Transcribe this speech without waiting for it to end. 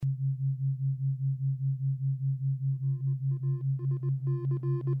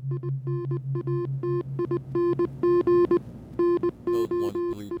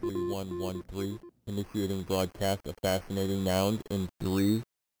133 initiating broadcast of Fascinating Nouns in 3,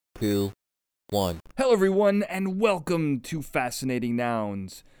 2, 1. Hello everyone, and welcome to Fascinating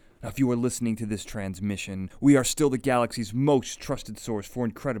Nouns. Now, if you are listening to this transmission, we are still the galaxy's most trusted source for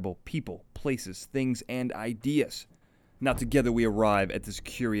incredible people, places, things, and ideas. Now together we arrive at this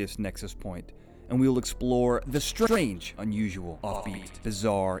curious nexus point, and we will explore the strange, unusual, offbeat,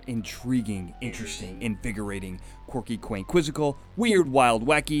 bizarre, intriguing, interesting, invigorating, quirky, quaint, quizzical, weird, wild,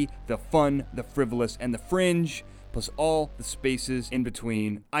 wacky, the fun, the frivolous, and the fringe, plus all the spaces in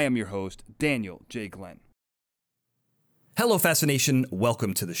between. I am your host, Daniel J. Glenn. Hello, Fascination.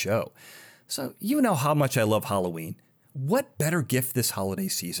 Welcome to the show. So, you know how much I love Halloween. What better gift this holiday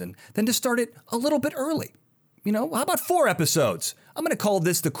season than to start it a little bit early? You know, how about 4 episodes? I'm going to call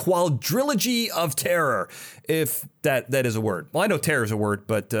this the quadrilogy of terror, if that is a word. Well, I know terror is a word,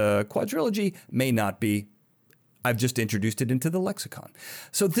 but quadrilogy may not be. I've just introduced it into the lexicon.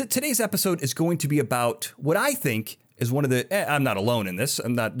 So today's episode is going to be about what I think is one of the, I'm not alone in this,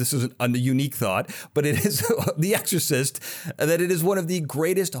 this isn't a unique thought, but it is The Exorcist, that it is one of the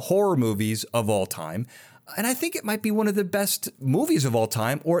greatest horror movies of all time. And I think it might be one of the best movies of all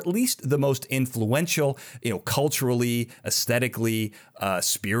time, or at least the most influential, culturally, aesthetically,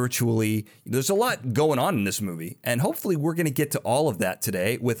 spiritually. There's a lot going on in this movie. And hopefully we're going to get to all of that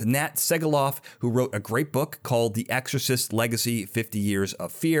today with Nat Segaloff, who wrote a great book called The Exorcist Legacy, 50 Years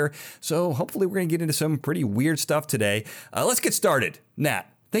of Fear. So hopefully we're going to get into some pretty weird stuff today. Let's get started. Nat,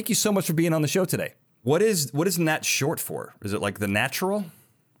 thank you so much for being on the show today. What is Nat short for? Is it like The Natural?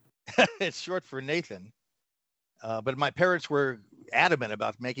 It's short for Nathan. But my parents were adamant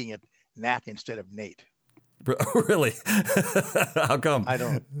about making it Nat instead of Nate. Really? How come? I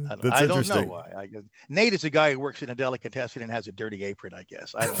don't know why. Nate is a guy who works in a delicatessen and has a dirty apron, I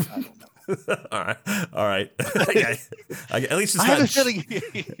guess. I don't know. All right. At least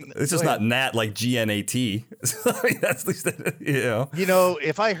it's not Nat like GNAT. That's at least,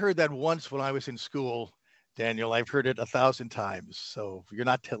 if I heard that once when I was in school, Daniel, I've heard it 1,000 times. So if you're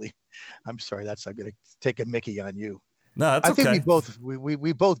not telling, I'm sorry. I'm going to take a Mickey on you. No, that's okay. I think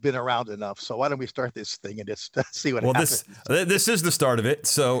we both been around enough. So why don't we start this thing and just see what happens? This is the start of it.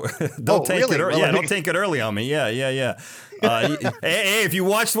 So don't take it. Don't take it early on me. Yeah. Hey, if you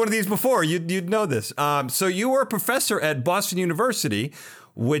watched one of these before, you'd know this. So you were a professor at Boston University,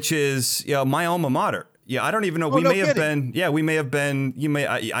 which is my alma mater. Yeah, I don't even know. I may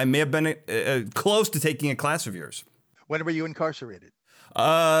have been close to taking a class of yours. When were you incarcerated?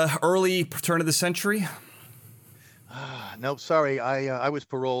 Early turn of the century. No, sorry. I was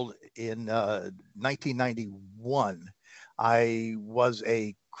paroled in 1991. I was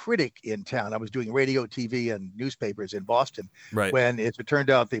a critic in town. I was doing radio, TV, and newspapers in Boston. Right. When it turned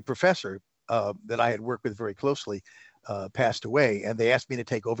out the professor that I had worked with very closely passed away, and they asked me to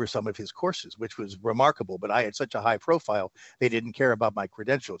take over some of his courses, which was remarkable. But I had such a high profile, they didn't care about my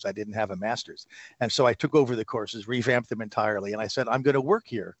credentials. I didn't have a master's. And so I took over the courses, revamped them entirely. And I said, I'm going to work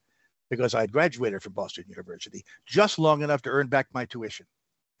here because I had graduated from Boston University just long enough to earn back my tuition.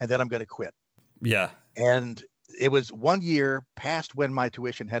 And then I'm going to quit. Yeah. And it was 1 year past when my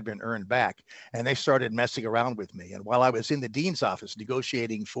tuition had been earned back, and they started messing around with me. And while I was in the dean's office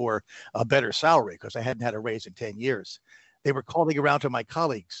negotiating for a better salary, because I hadn't had a raise in 10 years, they were calling around to my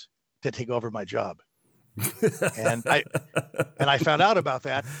colleagues to take over my job. and I found out about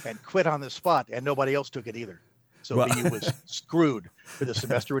that and quit on the spot, and nobody else took it either. So BU was screwed for the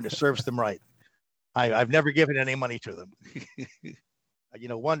semester, and it serves them right. I've never given any money to them.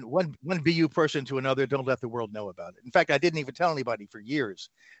 One BU person to another, don't let the world know about it. In fact, I didn't even tell anybody for years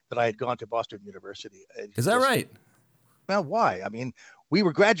that I had gone to Boston University. Is that right? Well, why? I mean, we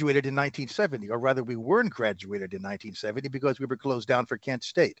were graduated in 1970, or rather we weren't graduated in 1970 because we were closed down for Kent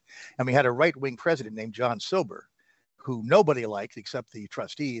State. And we had a right-wing president named John Sober, who nobody liked except the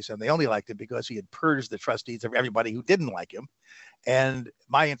trustees. And they only liked him because he had purged the trustees of everybody who didn't like him. And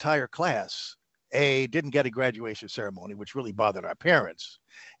my entire class, didn't get a graduation ceremony, which really bothered our parents.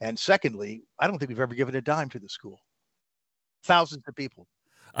 And secondly, I don't think we've ever given a dime to the school. Thousands of people.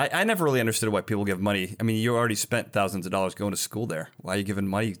 I never really understood why people give money. I mean, you already spent thousands of dollars going to school there. Why are you giving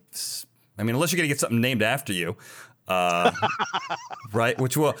money? I mean, unless you're going to get something named after you. Right,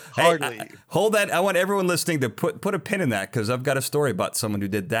 which will Hardly. Hold that. I want everyone listening to put a pin in that, because I've got a story about someone who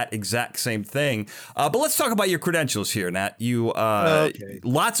did that exact same thing. But let's talk about your credentials here, Nat. You Okay.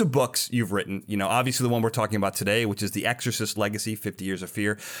 lots of books you've written. You know, obviously the one we're talking about today, which is The Exorcist Legacy: 50 Years of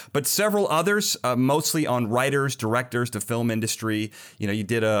Fear, but several others, mostly on writers, directors, the film industry. You know, you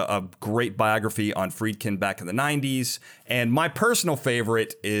did a great biography on Friedkin back in the 90s, and my personal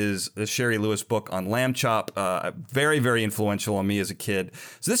favorite is the Sherry Lewis book on Lamb Chop. Very, very influential on me as a kid.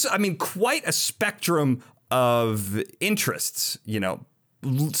 So this, I mean, quite a spectrum of interests, you know,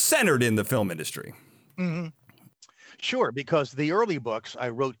 centered in the film industry. Mm-hmm. Sure, because the early books I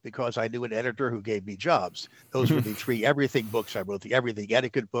wrote because I knew an editor who gave me jobs. Those were the three everything books I wrote: the Everything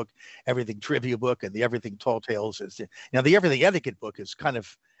Etiquette book, Everything Trivia book, and the Everything Tall Tales. Now, the Everything Etiquette book is kind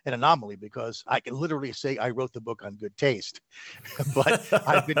of an anomaly because I can literally say I wrote the book on good taste, but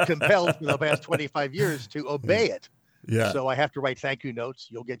I've been compelled for the past 25 years to obey it. Yeah. So I have to write thank you notes.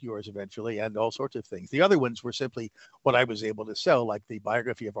 You'll get yours eventually, and all sorts of things. The other ones were simply what I was able to sell, like the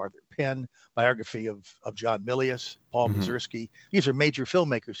biography of Arthur Penn, biography of John Milius, Paul Mazursky. These are major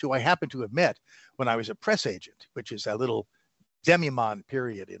filmmakers who I happened to have met when I was a press agent, which is a little demi-monde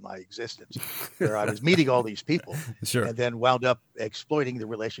period in my existence where I was meeting all these people Sure. and then wound up exploiting the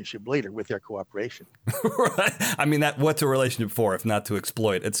relationship later with their cooperation. Right. I mean, what's a relationship for if not to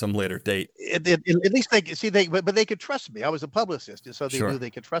exploit at some later date? At least but they could trust me. I was a publicist, and so they knew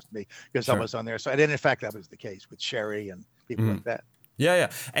they could trust me because I was on their side. And in fact, that was the case with Sherry and people like that. Yeah,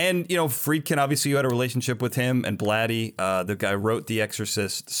 yeah. And, you know, Friedkin, obviously you had a relationship with him, and Blatty, the guy who wrote The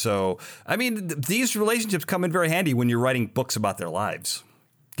Exorcist. So, I mean, these relationships come in very handy when you're writing books about their lives.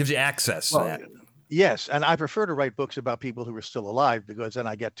 Gives you access to that. Yes, and I prefer to write books about people who are still alive because then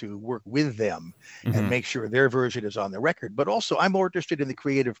I get to work with them and make sure their version is on the record. But also, I'm more interested in the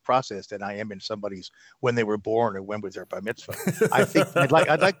creative process than I am in somebody's when they were born or when was their bar mitzvah. I think I'd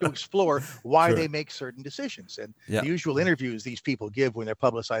like to explore why they make certain decisions. And the usual interviews these people give when they're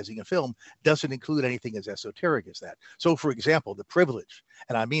publicizing a film doesn't include anything as esoteric as that. So, for example, the privilege,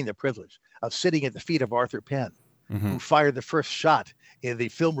 and I mean the privilege, of sitting at the feet of Arthur Penn, who fired the first shot in the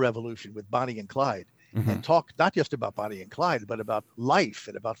film revolution with Bonnie and Clyde, and talk not just about Bonnie and Clyde, but about life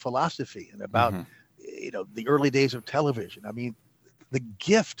and about philosophy and about you know, the early days of television. I mean, the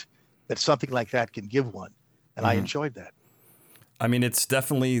gift that something like that can give one, and I enjoyed that. I mean, it's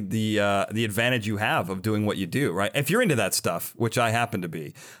definitely the advantage you have of doing what you do, right? If you're into that stuff, which I happen to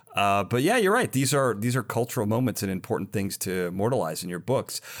be. But yeah, you're right. These are cultural moments and important things to immortalize in your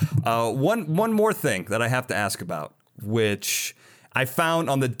books. One more thing that I have to ask about, which I found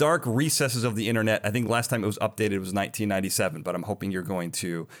on the dark recesses of the internet. I think last time it was updated was 1997, but I'm hoping you're going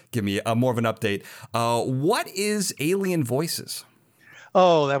to give me more of an update. What is Alien Voices?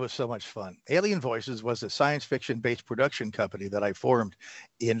 Oh, that was so much fun. Alien Voices was a science fiction-based production company that I formed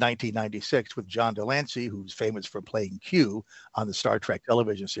in 1996 with John Delancey, who's famous for playing Q on the Star Trek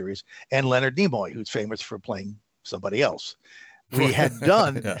television series, and Leonard Nimoy, who's famous for playing somebody else. We had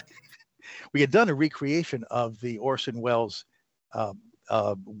done a recreation of the Orson Welles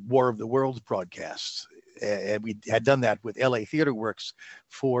War of the Worlds broadcasts. And we had done that with LA Theater Works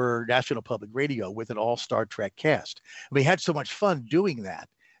for National Public Radio with an all Star Trek cast. We had so much fun doing that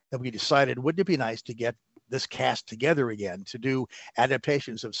we decided, wouldn't it be nice to get this cast together again to do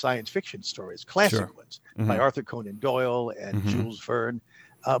adaptations of science fiction stories, classic ones by Arthur Conan Doyle and Jules Verne,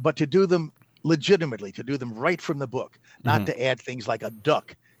 but to do them legitimately, to do them right from the book, not to add things like a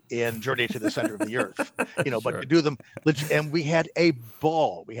duck in Journey to the Center of the Earth, you know, but to do them. And we had a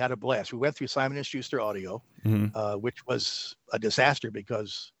ball. We had a blast. We went through Simon & Schuster Audio, which was a disaster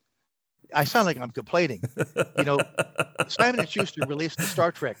because I sound like I'm complaining. You know, Simon & Schuster released the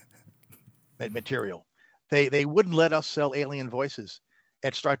Star Trek material. They wouldn't let us sell Alien Voices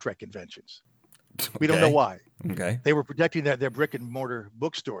at Star Trek conventions. We don't know why. Okay. They were protecting their brick and mortar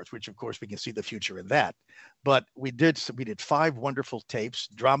bookstores, which of course we can see the future in that. But we did 5 wonderful tapes,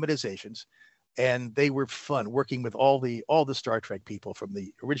 dramatizations, and they were fun working with all the Star Trek people from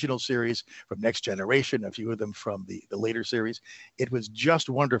the original series, from Next Generation, a few of them from the later series. It was just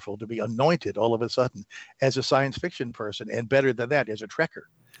wonderful to be anointed all of a sudden as a science fiction person, and better than that, as a Trekker.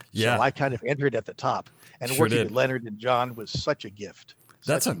 Yeah. So I kind of entered at the top, and working with Leonard and John was such a gift.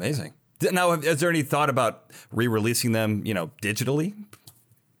 That's amazing. Now, is there any thought about re-releasing them, you know, digitally,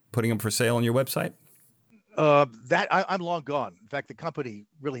 putting them for sale on your website? I'm long gone. fact, the company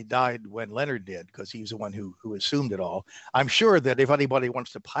really died when Leonard did, because he was the one who assumed it all. I'm sure that if anybody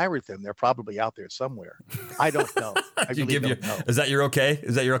wants to pirate them, they're probably out there somewhere. I don't know. I really don't know. Is that your okay?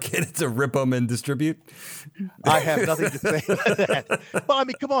 Is that your okay to rip them and distribute? I have nothing to say about that. Well, I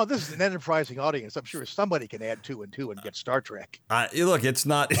mean, come on, this is an enterprising audience. I'm sure somebody can add 2 and 2 and get Star Trek. Look, it's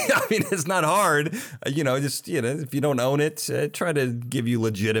not. I mean, it's not hard. If you don't own it, try to give you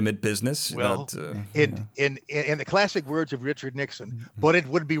legitimate business. Well, in the classic words of Richard Nixon, but it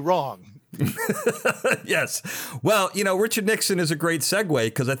would be wrong. Yes. Well, Richard Nixon is a great segue,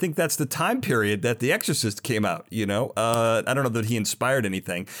 because I think that's the time period that The Exorcist came out. I don't know that he inspired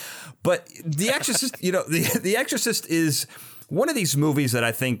anything, but The Exorcist, The Exorcist is one of these movies that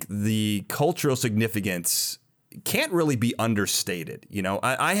I think the cultural significance can't really be understated.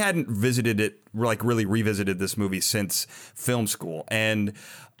 I hadn't really revisited this movie since film school, and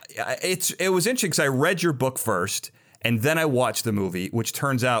it was interesting because I read your book first, and then I watched the movie, which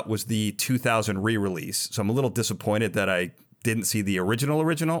turns out was the 2000 re-release. So I'm a little disappointed that I didn't see the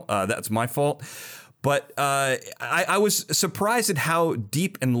original. That's my fault. But I was surprised at how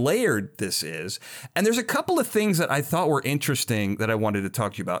deep and layered this is. And there's a couple of things that I thought were interesting that I wanted to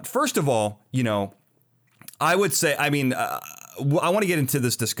talk to you about. First of all, I would say, I want to get into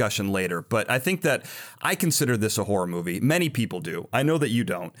this discussion later, but I think that I consider this a horror movie. Many people do. I know that you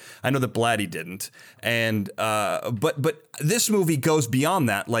don't. I know that Blatty didn't. And but this movie goes beyond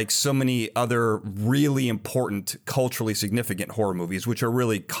that, like so many other really important, culturally significant horror movies, which are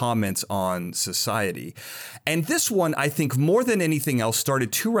really comments on society. And this one, I think, more than anything else,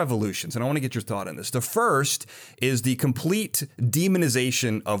 started 2 revolutions. And I want to get your thought on this. The first is the complete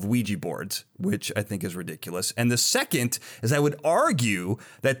demonization of Ouija boards, which I think is ridiculous. And the second is, I would argue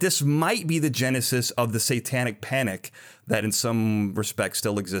that this might be the genesis of the satanic panic that in some respects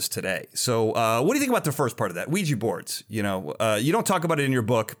still exists today. So what do you think about the first part of that? Ouija boards, you don't talk about it in your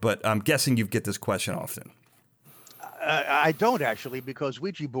book, but I'm guessing you get this question often. I don't actually, because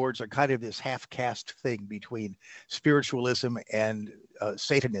Ouija boards are kind of this half-caste thing between spiritualism and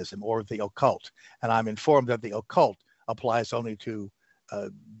Satanism or the occult. And I'm informed that the occult applies only to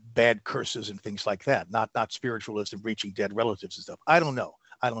bad curses and things like that, not spiritualism reaching dead relatives and stuff. I don't know.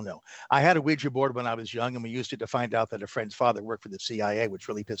 I had a Ouija board when I was young, and we used it to find out that a friend's father worked for the CIA, which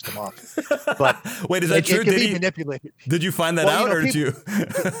really pissed him off. But wait, is that true? Did he manipulate? Did you find that out, or did you?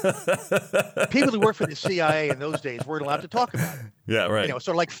 People who worked for the CIA in those days weren't allowed to talk about it. Yeah, right. Sort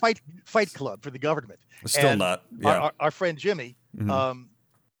of like Fight Club for the government. Still and not. Yeah. Our friend Jimmy.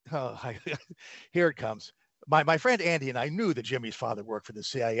 Here it comes. My friend Andy and I knew that Jimmy's father worked for the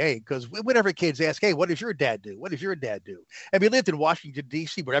CIA, because whenever kids ask, hey, what does your dad do? What does your dad do? And we lived in Washington,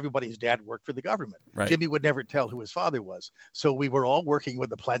 D.C., where everybody's dad worked for the government. Right. Jimmy would never tell who his father was. So we were all working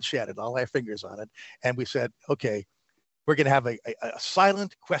with a planchette and all our fingers on it. And we said, okay, we're going to have a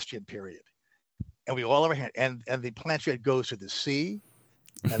silent question period. And we all have our hand. And the planchette goes to the C,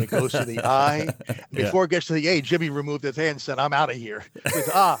 and it goes to the I. Before it gets to the A, Jimmy removed his hand and said, I'm out of here. He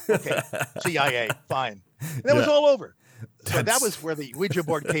said, okay, CIA, fine. And that was all over. So that was where the Ouija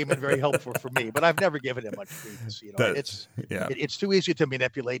board came in very helpful for me, but I've never given it much credence. It's too easy to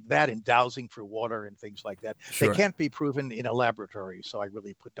manipulate that, and dowsing for water and things like that. Sure. They can't be proven in a laboratory, so I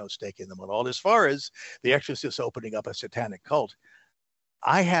really put no stake in them at all. As far as The Exorcist opening up a satanic cult,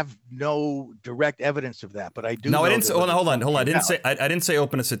 I have no direct evidence of that, but I do. No, I didn't say. Hold on. I didn't say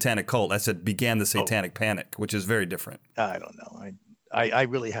open a satanic cult. I said began the satanic panic, which is very different. I don't know. I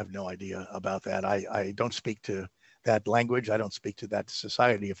really have no idea about that. I don't speak to that language. I don't speak to that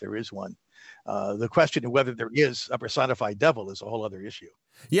society, if there is one. The question of whether there is a personified devil is a whole other issue.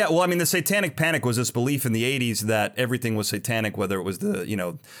 Yeah, well, I mean, the satanic panic was this belief in the 80s that everything was satanic, whether it was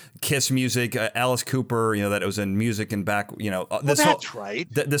the, Kiss music, Alice Cooper, that it was in music and back, that's right.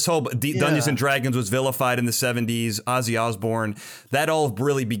 This whole Dungeons and Dragons was vilified in the 70s, Ozzy Osbourne, that all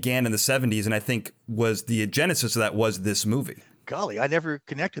really began in the 70s, and I think was the genesis of that was this movie. Golly, I never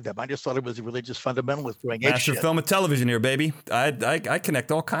connected them. I just thought it was a religious fundamentalist doing Master film and television here, baby. I connect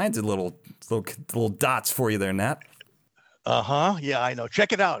all kinds of little dots for you there, Nat. Yeah, I know.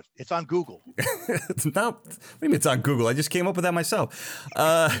 Check it out. It's on Google. No, what do you mean it's on Google? I just came up with that myself.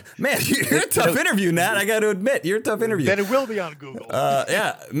 Man, you're a tough interview, Nat. I got to admit, you're a tough interview. Then it will be on Google.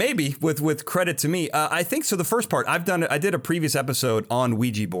 Yeah, maybe with credit to me. I think so. The first part I did a previous episode on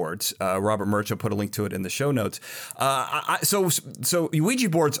Ouija boards. Robert Murch will put a link to it in the show notes. So Ouija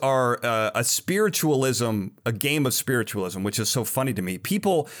boards are a game of spiritualism, which is so funny to me.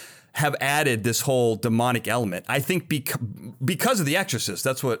 People have added this whole demonic element. I think because of The Exorcist,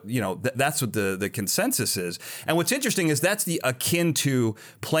 that's what, that's what the consensus is. And what's interesting is that's the akin to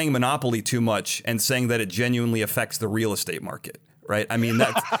playing Monopoly too much and saying that it genuinely affects the real estate market, right? I mean,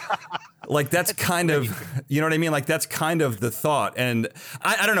 that's kind of, you know what I mean? Like, that's kind of the thought. And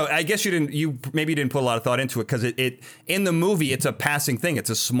I don't know, I guess you maybe didn't put a lot of thought into it because it in the movie, it's a passing thing. It's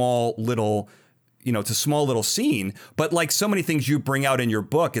a small little scene, but like so many things you bring out in your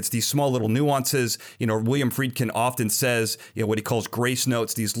book, it's these small little nuances. William Friedkin often says, what he calls grace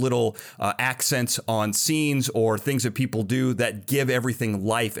notes, these little accents on scenes or things that people do that give everything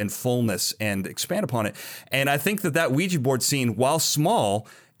life and fullness and expand upon it. And I think that Ouija board scene, while small,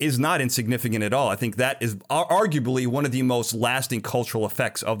 is not insignificant at all. I think that is arguably one of the most lasting cultural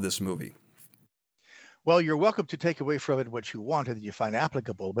effects of this movie. Well, you're welcome to take away from it what you want and that you find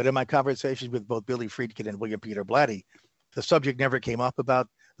applicable. But in my conversations with both Billy Friedkin and William Peter Blatty, the subject never came up about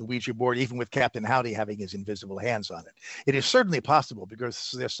the Ouija board, even with Captain Howdy having his invisible hands on it. It is certainly possible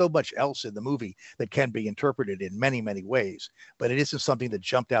because there's so much else in the movie that can be interpreted in many, many ways. But it isn't something that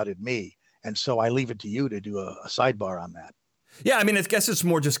jumped out at me. And so I leave it to you to do a sidebar on that. Yeah, I mean, I guess it's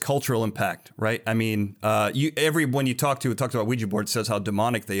more just cultural impact, right? I mean, everyone you talk to talks about Ouija boards says how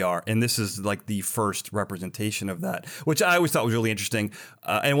demonic they are, and this is like the first representation of that, which I always thought was really interesting.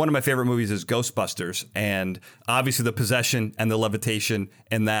 And one of my favorite movies is Ghostbusters, and obviously the possession and the levitation,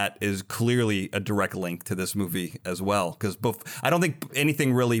 and that is clearly a direct link to this movie as well. Because I don't think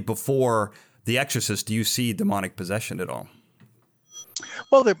anything really before The Exorcist do you see demonic possession at all.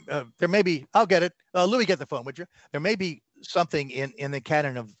 Well, there may be. I'll get it. Louis, get the phone, would you? There may be something in the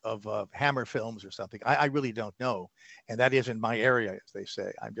canon of Hammer films or something. I really don't know, and that isn't my area, as they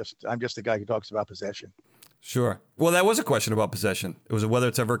say. I'm just the guy who talks about possession. Sure. Well, that was a question about possession. It was whether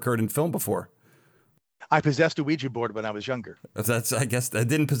it's ever occurred in film before. I possessed a Ouija board when I was younger. I guess that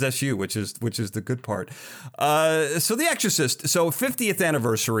didn't possess you, which is the good part. So The Exorcist, 50th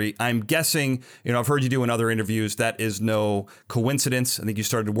anniversary. I'm guessing, I've heard you do in other interviews, that is no coincidence. I think you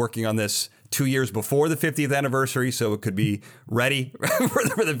started working on this 2 years before the 50th anniversary, so it could be ready for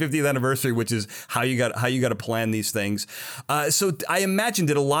the 50th anniversary, which is how you got to plan these things. So I imagine,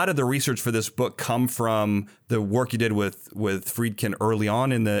 did a lot of the research for this book come from the work you did with Friedkin early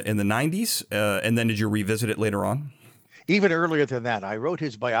on in the 90s, and then did you revisit it later on? Even earlier than that, I wrote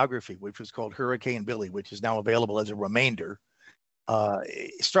his biography, which was called Hurricane Billy, which is now available as a remainder.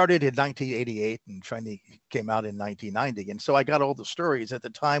 It started in 1988 and finally came out in 1990. And so I got all the stories at the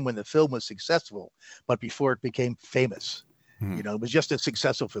time when the film was successful, but before it became famous. Mm-hmm. It was just a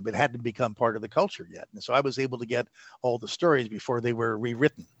successful film. It hadn't become part of the culture yet. And so I was able to get all the stories before they were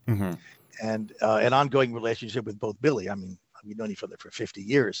rewritten. Mm-hmm. And an ongoing relationship with both Billy. I mean, we've known each other for 50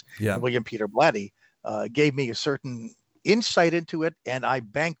 years. Yeah. And William Peter Blatty gave me a certain insight into it, and I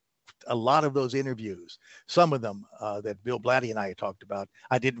banked a lot of those interviews. Some of them that Bill Blatty and I had talked about,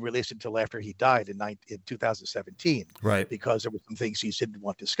 I didn't release until after he died in 2017, right? Because there were some things he didn't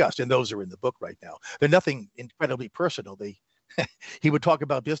want discussed, and those are in the book right now. They're nothing incredibly personal. He would talk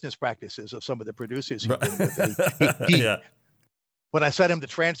about business practices of some of the producers. Yeah. When I sent him the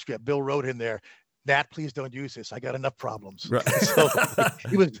transcript, Bill wrote in there, "Nat, please don't use this. I got enough problems." Right. So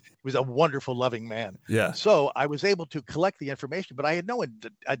he was a wonderful, loving man. Yeah. So I was able to collect the information, but I had no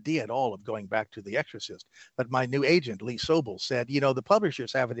idea at all of going back to The Exorcist. But my new agent, Lee Sobel, said, the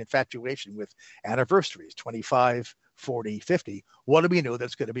publishers have an infatuation with anniversaries, 25, 40, 50. What do we know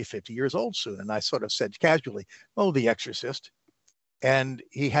that's going to be 50 years old soon? And I sort of said casually, "Oh, The Exorcist." And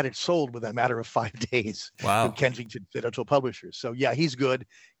he had it sold within a matter of 5 days. Wow. With Kensington Financial Publishers. So yeah, he's good.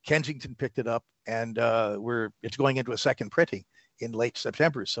 Kensington picked it up, and it's going into a second printing in late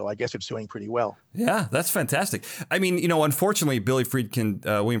September. So I guess it's doing pretty well. Yeah, that's fantastic. I mean, unfortunately, William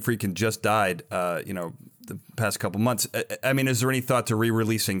Friedkin just died, the past couple months. I mean, is there any thought to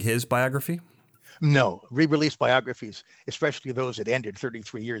re-releasing his biography? No, re-released biographies, especially those that ended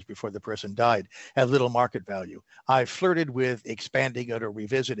 33 years before the person died, have little market value. I flirted with expanding it or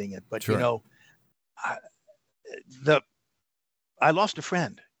revisiting it, but sure. I lost a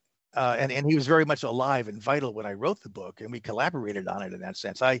friend, and he was very much alive and vital when I wrote the book, and we collaborated on it in that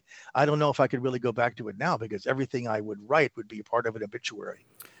sense. I don't know if I could really go back to it now, because everything I would write would be part of an obituary.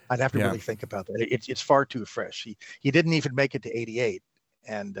 I'd have to really think about that. It's far too fresh. He didn't even make it to 88,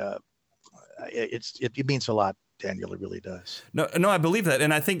 and it means a lot, Daniel. It really does. No, I believe that.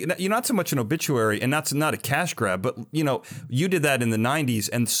 And I think you're not so much an obituary, and that's not a cash grab, but you did that in the 90s,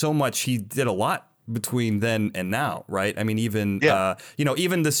 and so much he did a lot between then and now, right? I mean, even Yeah.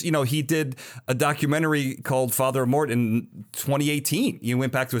 even this, he did a documentary called Father of Mort in 2018. You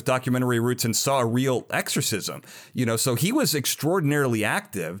went back to his documentary roots and saw a real exorcism. So he was extraordinarily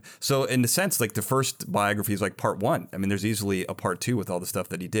active. So in a sense, like the first biography is like part one. I mean, there's easily a part two with all the stuff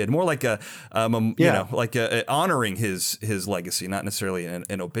that he did. More like honoring his legacy, not necessarily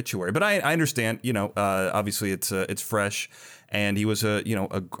an obituary. But I understand. Obviously it's fresh. And he was a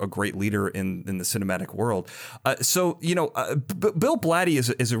great leader in the cinematic world. Bill Blatty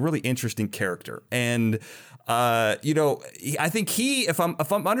is a really interesting character, and I think if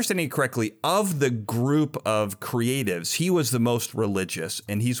I'm understanding it correctly, of the group of creatives, he was the most religious,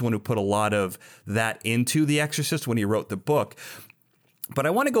 and he's the one who put a lot of that into The Exorcist when he wrote the book. But I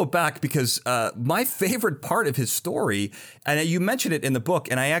want to go back because my favorite part of his story, and you mentioned it in the book,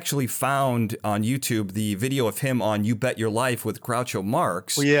 and I actually found on YouTube the video of him on You Bet Your Life with Groucho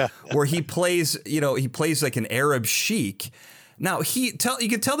Marx, where he plays like an Arab sheik. Now, you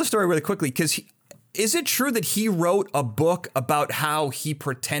can tell the story really quickly because is it true that he wrote a book about how he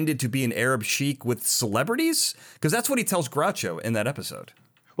pretended to be an Arab sheik with celebrities? Because that's what he tells Groucho in that episode.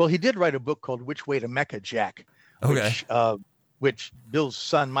 Well, he did write a book called Which Way to Mecca, Jack? Okay. Which Bill's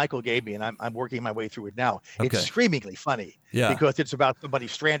son Michael gave me, and I'm working my way through it now. Okay. It's screamingly funny because it's about somebody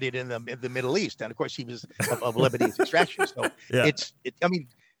stranded in the Middle East, and of course he was of Lebanese extraction. So it's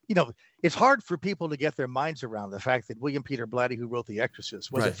hard for people to get their minds around the fact that William Peter Blatty, who wrote The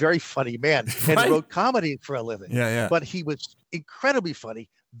Exorcist, was a very funny man and wrote comedy for a living. Yeah. But he was incredibly funny,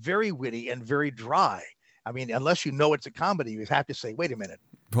 very witty, and very dry. I mean, unless you know it's a comedy, you have to say, wait a minute.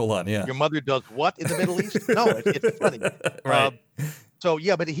 Hold on, yeah. Your mother does what in the Middle East? No, it's funny. Right.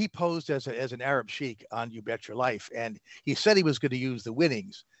 But he posed as an Arab sheik on You Bet Your Life, and he said he was going to use the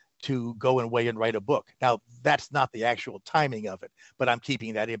winnings to go away and write a book. Now, that's not the actual timing of it, but I'm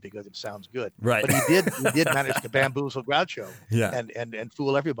keeping that in because it sounds good. Right. But he did manage to bamboozle Groucho and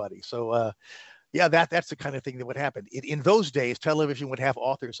fool everybody. So, that's the kind of thing that would happen. In those days, television would have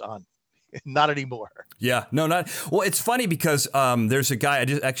authors on. Not anymore. Yeah, no, not. Well, it's funny because there's a guy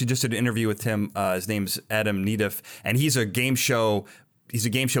I just did an interview with him. His name's Adam Nedeff, and he's a game show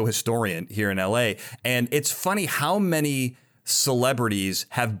historian here in LA. And it's funny how many celebrities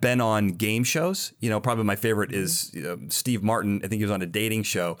have been on game shows. Probably my favorite is Steve Martin. I think he was on a dating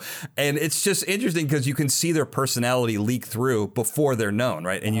show, and it's just interesting because you can see their personality leak through before they're known,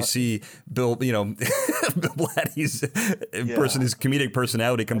 right? And you see Bill, Bill Blatty's his comedic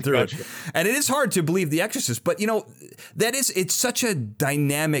personality come through it, and it is hard to believe The Exorcist, but it's such a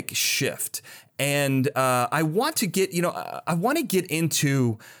dynamic shift, and I want to get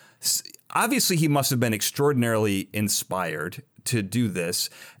into. Obviously, he must have been extraordinarily inspired to do this.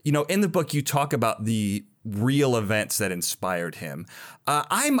 In the book, you talk about the real events that inspired him.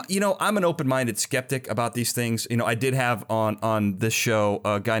 I'm an open-minded skeptic about these things. I did have on this show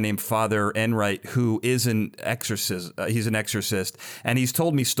a guy named Father Enright who is an exorcist. He's an exorcist, and he's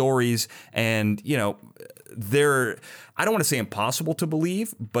told me stories, and they're, I don't want to say impossible to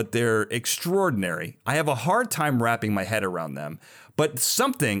believe, but they're extraordinary. I have a hard time wrapping my head around them. But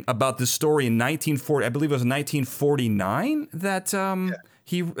something about this story in 1940, I believe it was 1949, that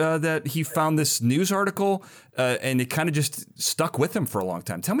he found this news article, and it kind of just stuck with him for a long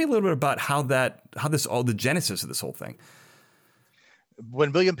time. Tell me a little bit about how the genesis of this whole thing.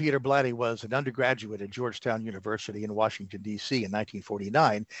 When William Peter Blatty was an undergraduate at Georgetown University in Washington, D.C. in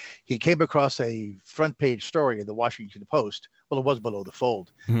 1949, he came across a front page story in the Washington Post, well, it was below the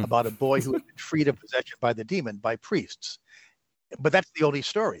fold, about a boy who had been freed of possession by the demon by priests. But that's the only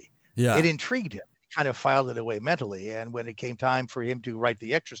story. Yeah. It intrigued him. He kind of filed it away mentally. And when it came time for him to write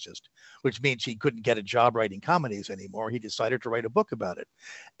The Exorcist, which means he couldn't get a job writing comedies anymore, he decided to write a book about it.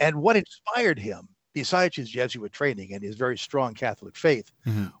 And what inspired him, besides his Jesuit training and his very strong Catholic faith,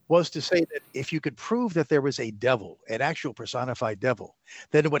 was to say that if you could prove that there was a devil, an actual personified devil,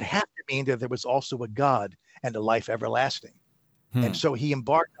 then it would have to mean that there was also a God and a life everlasting. And so he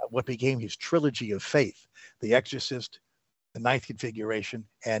embarked on what became his trilogy of faith, The Exorcist, The Ninth Configuration,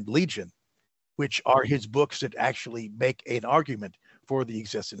 and Legion, which are his books that actually make an argument for the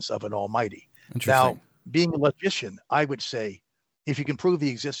existence of an almighty. Now, being a logician, I would say, if you can prove the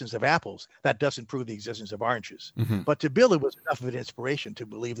existence of apples, that doesn't prove the existence of oranges. But to Bill, it was enough of an inspiration to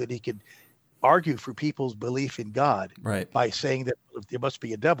believe that he could argue for people's belief in God by saying that there must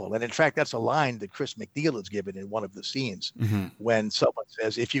be a devil. And in fact, that's a line that Chris McNeil has given in one of the scenes when someone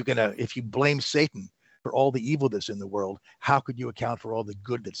says, if you blame Satan for all the evil that's in the world, how could you account for all the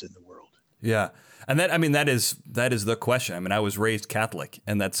good that's in the world? Yeah. And that is the question. I mean, I was raised Catholic,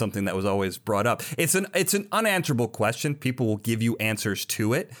 and that's something that was always brought up. It's an unanswerable question. People will give you answers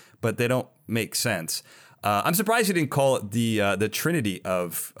to it, but they don't make sense. I'm surprised you didn't call it the Trinity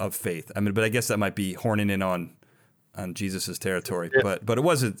of faith. I mean, but I guess that might be horning in on Jesus's territory. But it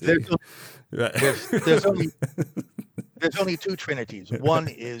wasn't. There's only two trinities. One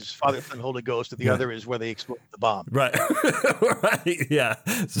is Father, Son, Holy Ghost, and the other is where they explode the bomb. Right. Right. Yeah.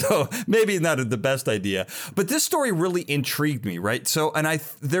 So maybe not the best idea, but this story really intrigued me. Right. So, and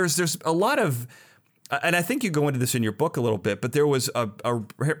there's a lot of. And I think you go into this in your book a little bit, but there was a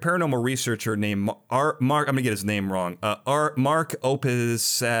paranormal researcher named Mark. I'm going to get his name wrong. Mark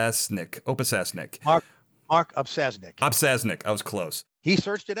Opasasnik. Mark Opsasnik. Opsasnik. I was close. He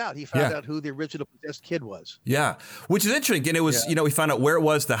searched it out. He found out who the original possessed kid was. Yeah, which is interesting. And it was, we found out where it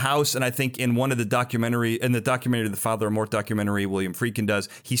was, the house. And I think in one of the the Father Amorth documentary William Friedkin does,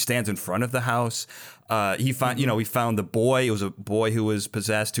 he stands in front of the house. He found, he found the boy. It was a boy who was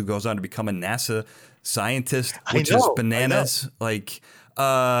possessed, who goes on to become a NASA scientist, which is bananas.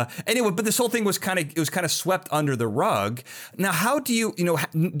 Anyway, but this whole thing was kind of swept under the rug. Now, how do you,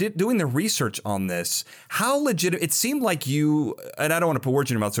 doing the research on this, how legitimate, it seemed like you, and I don't want to put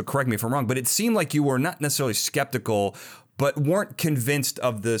words in your mouth, so correct me if I'm wrong, but it seemed like you were not necessarily skeptical, but weren't convinced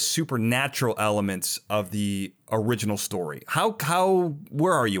of the supernatural elements of the original story.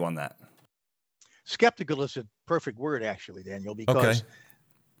 Where are you on that? Skeptical is a perfect word, actually, Daniel, because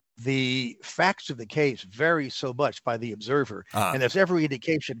the facts of the case vary so much by the observer. And there's every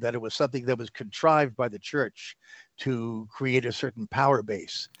indication that it was something that was contrived by the church to create a certain power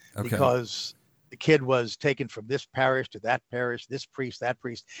base, because the kid was taken from this parish to that parish, this priest, that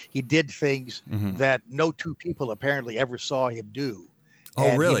priest. He did things that no two people apparently ever saw him do.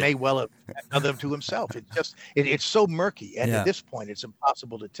 Oh, really? He may well have done them to himself. It's so murky. And at this point, it's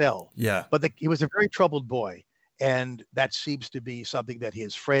impossible to tell. Yeah. But he was a very troubled boy. And that seems to be something that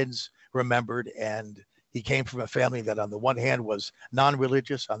his friends remembered. And he came from a family that on the one hand was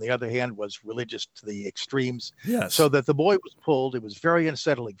non-religious, on the other hand was religious to the extremes. Yes. So that the boy was pulled. It was very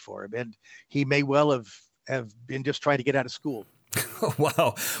unsettling for him. And he may well have been just trying to get out of school.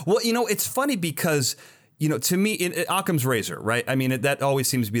 Wow. Well, it's funny because, to me, Occam's razor, right? I mean, that always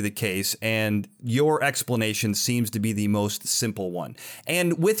seems to be the case. And your explanation seems to be the most simple one.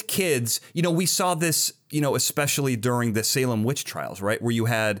 And with kids, we saw this, especially during the Salem witch trials, right? Where you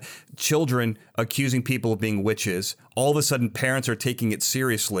had children accusing people of being witches. All of a sudden, parents are taking it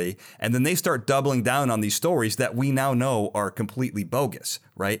seriously. And then they start doubling down on these stories that we now know are completely bogus,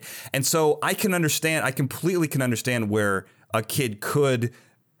 right? And so I completely can understand where a kid could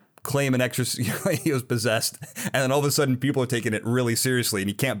claim an exorcist, he was possessed, and then all of a sudden people are taking it really seriously, and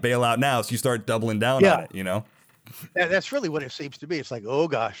you can't bail out now, so you start doubling down on it. That's really what it seems to be. It's like, oh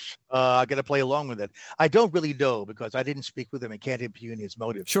gosh, I got to play along with it. I don't really know, because I didn't speak with him and can't impugn his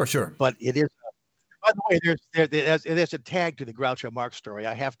motive. Sure. But it is. By the way, there's a tag to the Groucho Marx story.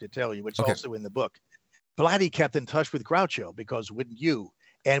 I have to tell you, it's also in the book. Blatty kept in touch with Groucho, because wouldn't you?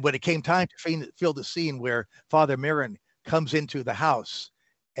 And when it came time to fill the scene where Father Mirren comes into the house,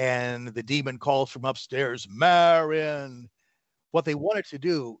 and the demon calls from upstairs, Marion. What they wanted to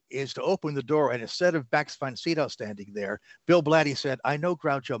do is to open the door, and instead of Max von Sydow standing there, Bill Blatty said, I know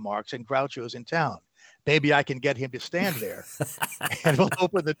Groucho Marx, and Groucho's in town. Maybe I can get him to stand there. And we'll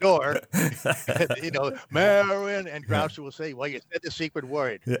open the door, and, Marion, and Groucho will say, well, you said the secret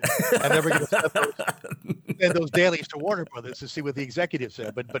word. I'm never going to send those dailies to Warner Brothers to see what the executive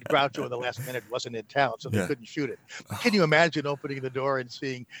said. But Groucho in the last minute wasn't in town, so they couldn't shoot it. Can you imagine opening the door and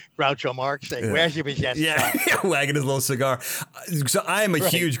seeing Groucho Marx saying, where's your possessed son? Wagging his little cigar. So I am a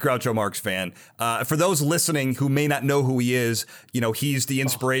huge Groucho Marx fan. For those listening who may not know who he is, he's the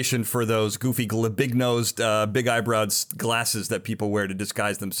inspiration for those goofy big-nosed, big eyebrowed glasses that people wear to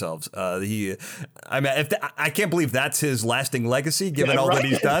disguise themselves. I can't believe that's his lasting legacy, given all that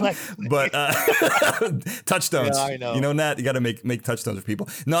he's done. But touchstones, I know. Nat, you got to make touchstones for people.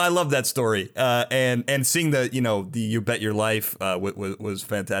 No, I love that story, and seeing the You Bet Your Life was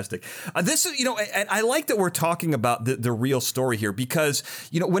fantastic. This is and I like that we're talking about the real story here, because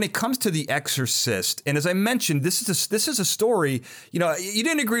when it comes to The Exorcist, and as I mentioned, this is a story. You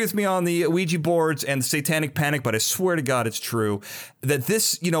didn't agree with me on the Ouija boards and the Satanic Panic, but I swear to God, it's true that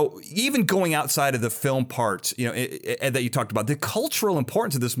this, even going outside of the film parts, that you talked about, the cultural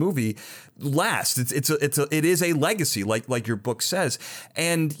importance of this movie lasts. It is a legacy, like your book says.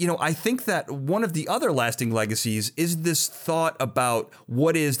 And, I think that one of the other lasting legacies is this thought about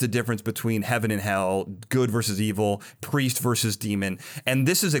what is the difference between heaven and hell, good versus evil, priest versus demon. And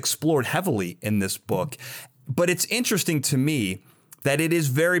this is explored heavily in this book. But it's interesting to me that it is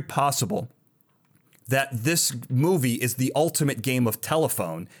very possible that this movie is the ultimate game of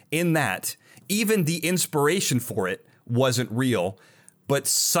telephone, in that even the inspiration for it wasn't real, but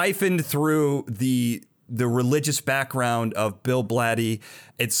siphoned through the religious background of Bill Blatty,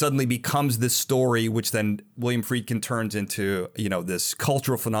 it suddenly becomes this story, which then William Friedkin turns into, this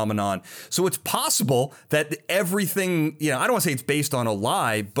cultural phenomenon. So it's possible that everything, I don't want to say it's based on a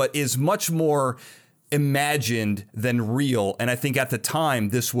lie, but is much more imagined than real. And I think at the time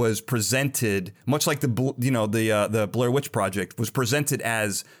this was presented much like the Blair Witch Project was presented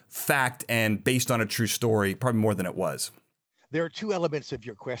as fact and based on a true story, probably more than it was. There are two elements of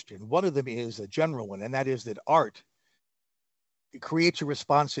your question. One of them is a general one, and that is that art creates a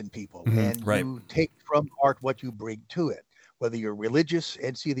response in people, and you take from art what you bring to it. Whether you're religious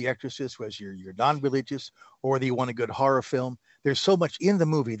and see The Exorcist, whether you're non-religious, or whether you want a good horror film, there's so much in the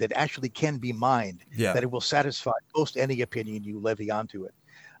movie that actually can be mined that it will satisfy most any opinion you levy onto it.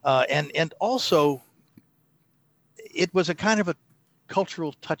 And also, it was a kind of a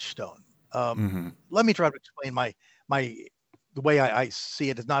cultural touchstone. Let me try to explain the way I see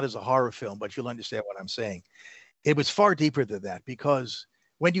it is not as a horror film, but you'll understand what I'm saying. It was far deeper than that, because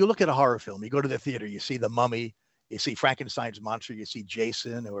when you look at a horror film, you go to the theater, you see The Mummy, you see Frankenstein's monster, you see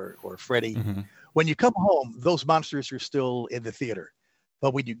Jason or Freddy. When you come home, those monsters are still in the theater.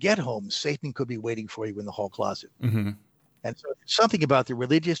 But when you get home, Satan could be waiting for you in the hall closet. And so there's something about the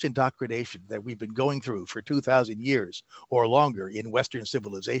religious indoctrination that we've been going through for 2,000 years or longer in Western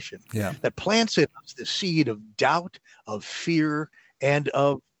civilization that plants in us the seed of doubt, of fear, and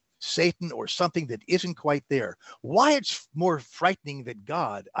of Satan or something that isn't quite there. Why it's more frightening than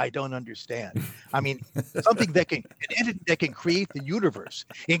God, I don't understand. I mean, something an entity that can create the universe,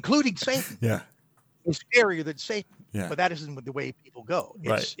 including Satan, is scarier than Satan. But that isn't the way people go.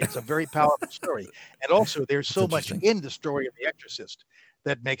 It's a very powerful story. And also, there's so much in the story of The Exorcist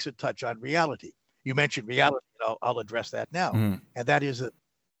that makes it touch on reality. You mentioned reality, and I'll address that now. And that is that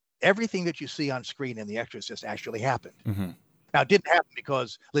everything that you see on screen in The Exorcist actually happened. Now, it didn't happen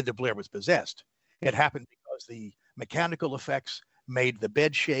because Linda Blair was possessed. It happened because the mechanical effects made the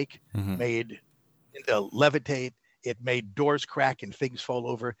bed shake, made Linda levitate, it made doors crack and things fall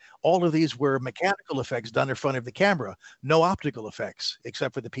over. All of these were mechanical effects done in front of the camera, no optical effects,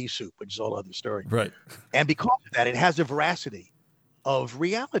 except for the pea soup, which is a whole other story. And because of that, it has a veracity of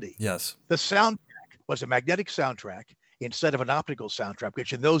reality. The soundtrack was a magnetic soundtrack instead of an optical soundtrack,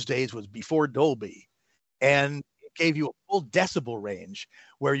 which in those days was before Dolby. And it gave you a full decibel range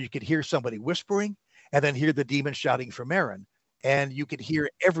where you could hear somebody whispering and then hear the demon shouting for Marin. And you could hear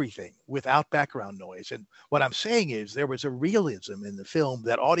everything without background noise. And what I'm saying is there was a realism in the film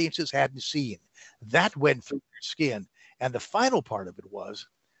that audiences hadn't seen. That went through their skin. And the final part of it was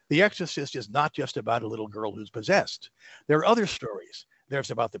The Exorcist is not just about a little girl who's possessed. There are other stories.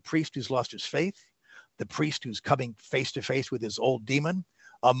 There's about the priest who's lost his faith, the priest who's coming face to face with his old demon,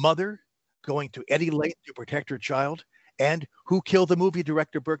 a mother going to any length to protect her child, and who killed the movie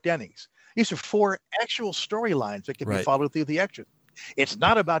director Burke Dennings. These are 4 actual storylines that can be followed through The Exorcist. It's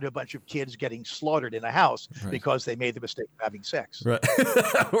not about a bunch of kids getting slaughtered in a house because they made the mistake of having sex.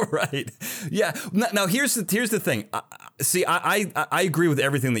 Yeah. Now here's the thing. I agree with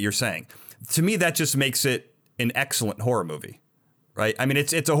everything that you're saying. To me, that just makes it an excellent horror movie. Right. I mean,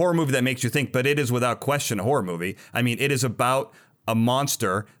 it's a horror movie that makes you think, but it is without question a horror movie. I mean, it is about a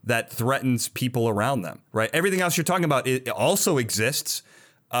monster that threatens people around them. Right. Everything else you're talking about, it also exists.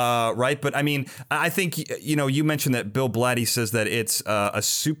 Right. But I mean, I think, you mentioned that Bill Blatty says that it's how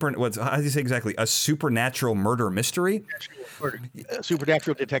do you say exactly? A supernatural murder mystery?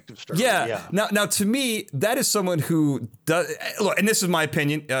 Supernatural detective story. Yeah. Now, to me, that is someone who does look, and this is my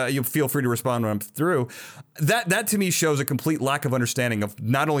opinion. You feel free to respond when I'm through. That to me shows a complete lack of understanding of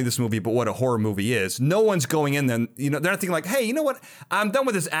not only this movie, but what a horror movie is. No one's going in then, they're not thinking like, hey, you know what? I'm done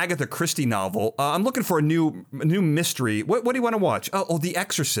with this Agatha Christie novel. I'm looking for a new mystery. What do you want to watch? Oh, The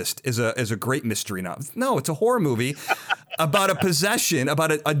Exorcist is a great mystery novel. No, it's a horror movie about a possession,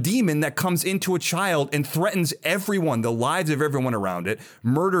 about a demon that comes into a child and threatens everyone, the lives of everyone around it,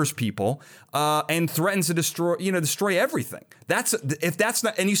 murders people, and threatens to destroy everything. If that's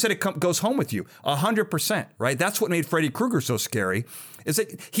not, and you said it goes home with you 100%, right? That's what made Freddy Krueger so scary. Is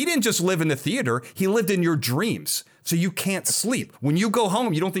that he didn't just live in the theater; he lived in your dreams. So you can't sleep. When you go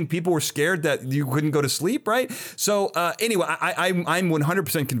home, you don't think people were scared that you couldn't go to sleep, right? So anyway, I'm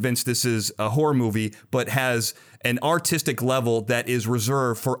 100% convinced this is a horror movie, but has an artistic level that is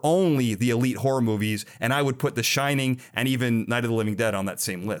reserved for only the elite horror movies. And I would put The Shining and even Night of the Living Dead on that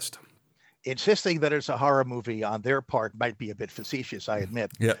same list. Insisting that it's a horror movie on their part might be a bit facetious, I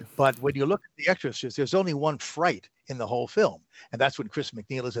admit. But when you look at The Exorcist, there's only one fright in the whole film. And that's when Chris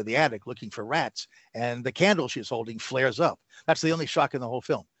McNeil is in the attic looking for rats and the candle she's holding flares up. That's the only shock in the whole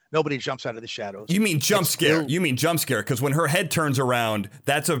film. Nobody jumps out of the shadows. You mean jump scare? Still, You mean jump scare? Because when her head turns around,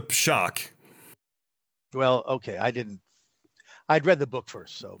 that's a shock. well, okay, I'd read the book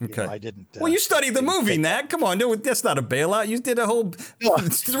first, so Okay. I didn't. Well, you studied the movie, Nat. Come on, that's not a bailout. You did a whole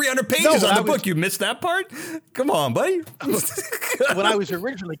 300 pages on the book. You missed that part? Come on, buddy. When I was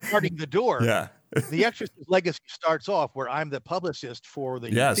originally guarding the door, yeah. The Exorcist Legacy starts off where I'm the publicist for the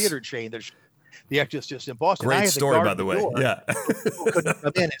theater chain. There's The Exorcist in Boston. Great story, by the way. Yeah. People couldn't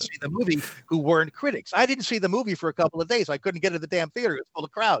come in and see the movie who weren't critics. I didn't see the movie for a couple of days. I couldn't get to the damn theater. It was full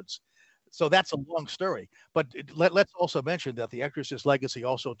of crowds. So that's a long story. But let's also mention that The Exorcist Legacy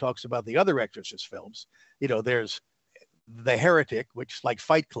also talks about the other Exorcist films. There's The Heretic, which, like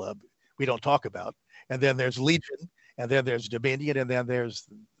Fight Club, we don't talk about. And then there's Legion, and then there's Dominion, and then there's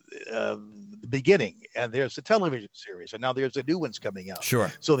The Beginning, and there's the television series, and now there's the new ones coming out.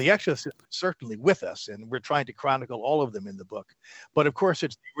 Sure. So The Exorcist is certainly with us, and we're trying to chronicle all of them in the book. But of course,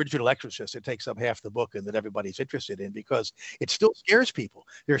 it's the original Exorcist. It takes up half the book, and that everybody's interested in, because it still scares people.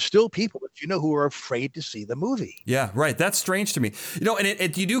 There's still people that who are afraid to see the movie. Yeah, right. That's strange to me.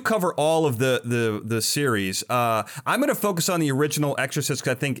 And you do cover all of the series. I'm going to focus on the original Exorcist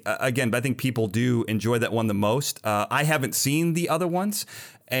because I think people do enjoy that one the most. I haven't seen the other ones.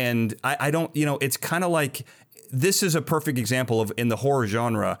 And I don't, it's kind of like, this is a perfect example of in the horror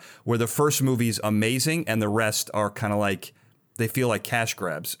genre where the first movie's amazing and the rest are kind of like, they feel like cash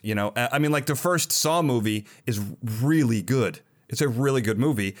grabs, I mean, like the first Saw movie is really good. It's a really good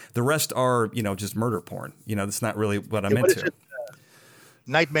movie. The rest are, just murder porn. That's not really what I'm into.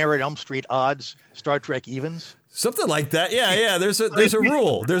 Nightmare at Elm Street odds, Star Trek evens. Something like that. Yeah. There's a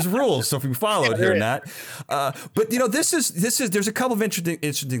rule. There's rules. So if we followed here, Nat. But this is there's a couple of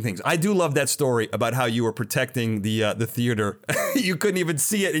interesting things. I do love that story about how you were protecting the theater. You couldn't even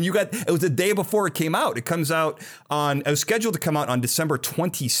see it, and it was the day before it came out. It was scheduled to come out on December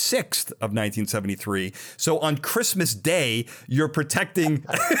 26th of 1973. So on Christmas Day, you're protecting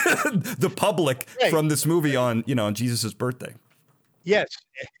the public from this movie on Jesus' birthday. Yes,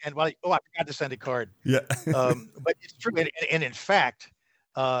 and I forgot to send a card. Yeah, but it's true, and in fact,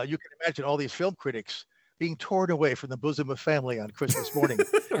 you can imagine all these film critics being torn away from the bosom of family on Christmas morning.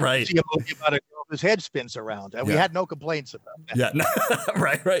 Right. See a movie about a girl whose head spins around, and we had no complaints about that. Yeah,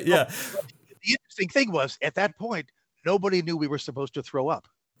 right, yeah. But the interesting thing was, at that point, nobody knew we were supposed to throw up.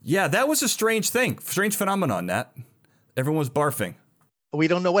 Yeah, that was a strange phenomenon, Nat. Everyone was barfing. We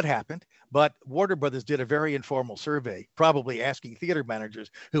don't know what happened, but Warner Brothers did a very informal survey, probably asking theater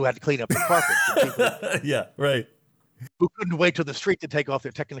managers who had to clean up the carpet. Yeah, right. Who couldn't wait till the street to take off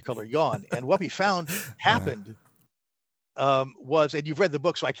their Technicolor yawn. And what we found happened was, and you've read the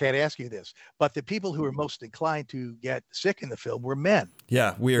book, so I can't ask you this, but the people who were most inclined to get sick in the film were men.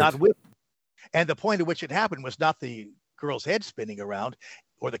 Yeah, weird. Not women. And the point at which it happened was not the girl's head spinning around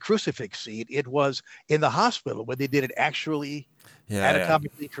or the crucifix scene. It was in the hospital when they did it actually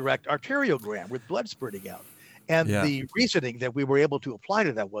anatomically correct arteriogram with blood spurting out. And the reasoning that we were able to apply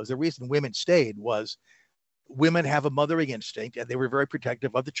to that was the reason women stayed was women have a mothering instinct and they were very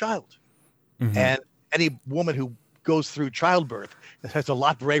protective of the child. Mm-hmm. And any woman who goes through childbirth is a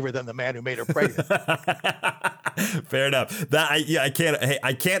lot braver than the man who made her pregnant. Fair enough. I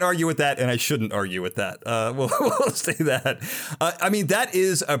can't argue with that, and I shouldn't argue with that. We'll say that. I mean, that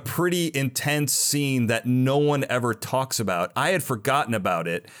is a pretty intense scene that no one ever talks about. I had forgotten about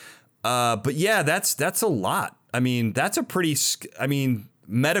it, but yeah, that's a lot. I mean, that's a pretty.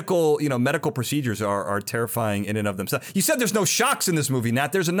 Medical procedures are terrifying in and of themselves. You said there's no shocks in this movie,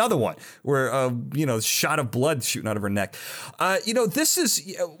 Nat. There's another one where, shot of blood shooting out of her neck. This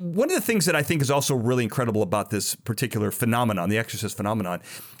is one of the things that I think is also really incredible about this particular phenomenon, the Exorcist phenomenon,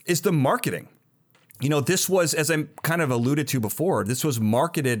 is the marketing. This was, as I kind of alluded to before, this was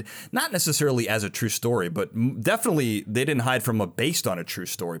marketed not necessarily as a true story, but definitely they didn't hide from based on a true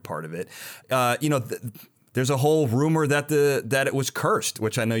story part of it. There's a whole rumor that it was cursed,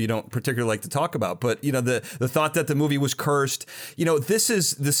 which I know you don't particularly like to talk about. But the thought that the movie was cursed, this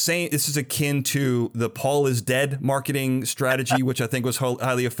is the same. This is akin to the Paul is dead marketing strategy, which I think was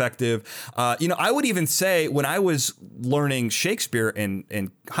highly effective. I would even say when I was learning Shakespeare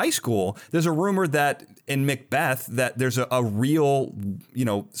in high school, there's a rumor that in Macbeth that there's a real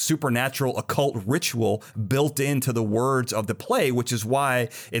supernatural occult ritual built into the words of the play, which is why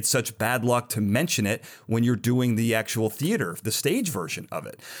it's such bad luck to mention it when you're doing the actual theater, the stage version of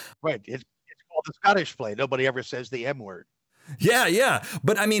it. Right. It's called the Scottish play. Nobody ever says the M word. Yeah.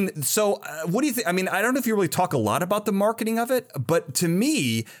 But I mean, so what do you think? I mean, I don't know if you really talk a lot about the marketing of it, but to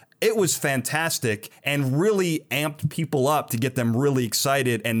me, it was fantastic and really amped people up to get them really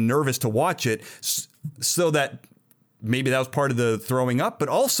excited and nervous to watch it so that maybe that was part of the throwing up, but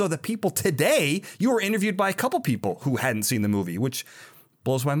also the people today, you were interviewed by a couple people who hadn't seen the movie, which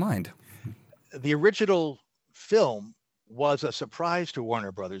blows my mind. The original film was a surprise to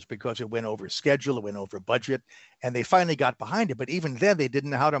Warner Brothers because it went over schedule, it went over budget, and they finally got behind it. But even then, they didn't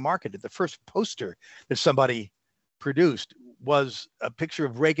know how to market it. The first poster that somebody produced was a picture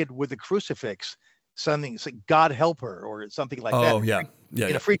of Reagan with a crucifix, something like "God help her" or something like that. Oh, yeah. Yeah.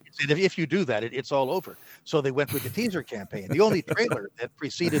 In a freak, if you do that, it's all over. So they went with the teaser campaign. The only trailer that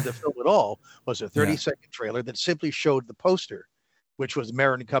preceded the film at all was a 30-second trailer that simply showed the poster, which was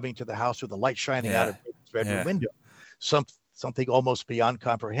Marin coming to the house with the light shining out of his bedroom window. Something almost beyond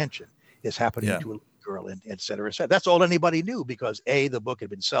comprehension is happening to a little girl, and et cetera, et cetera. That's all anybody knew because A, the book had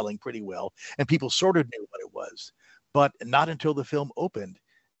been selling pretty well, and people sort of knew what it was. But not until the film opened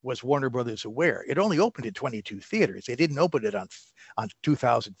was Warner Brothers aware. It only opened in 22 theaters. They didn't open it on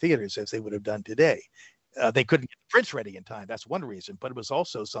 2,000 theaters as they would have done today. They couldn't get the prints ready in time. That's one reason. But it was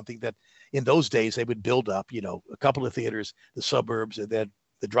also something that in those days they would build up, a couple of theaters, the suburbs, and then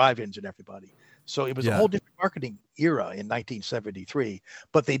the drive-ins and everybody. So it was a whole different marketing era in 1973.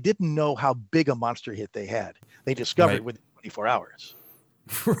 But they didn't know how big a monster hit they had. They discovered within 24 hours.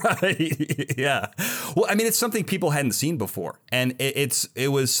 Right. Yeah. Well, I mean, it's something people hadn't seen before. And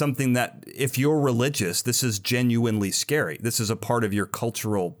it was something that if you're religious, this is genuinely scary. This is a part of your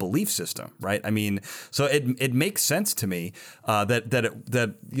cultural belief system. Right. I mean, so it makes sense to me that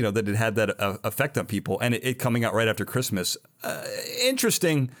it had that effect on people, and it coming out right after Christmas.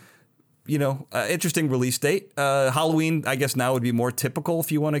 Interesting. Interesting release date. Halloween, I guess now would be more typical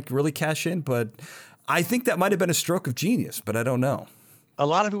if you want to really cash in. But I think that might have been a stroke of genius, but I don't know. A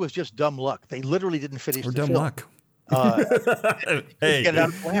lot of it was just dumb luck. They literally didn't finish the dumb film. Luck. Get it out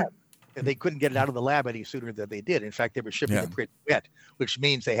of the lab. And they couldn't get it out of the lab any sooner than they did. In fact, they were shipping it pretty wet, which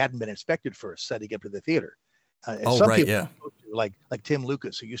means they hadn't been inspected first, setting it up to the theater. Like Tim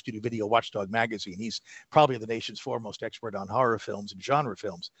Lucas, who used to do Video Watchdog magazine, he's probably the nation's foremost expert on horror films and genre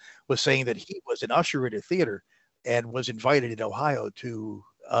films, was saying that he was an usher at a theater and was invited in Ohio to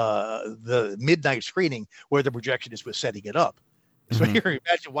the midnight screening where the projectionist was setting it up. So you can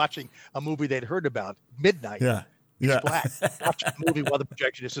imagine watching a movie they'd heard about midnight. Black, watching a movie while the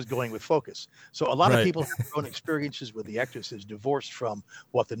projectionist is going with focus. So a lot of people have their own experiences with The Exorcist divorced from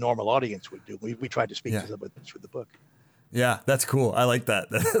what the normal audience would do. We tried to speak to them with this for the book. Yeah, that's cool. I like that.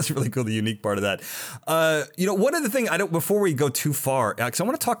 That's really cool. The unique part of that. One other thing before we go too far, Alex, I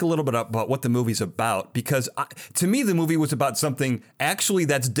want to talk a little bit about what the movie's about, because to me, the movie was about something actually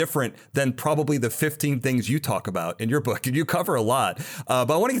that's different than probably the 15 things you talk about in your book. And you cover a lot,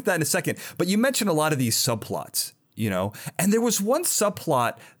 but I want to get that in a second. But you mentioned a lot of these subplots, and there was one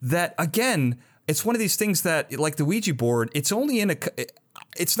subplot that, again, it's one of these things that, like the Ouija board, it's only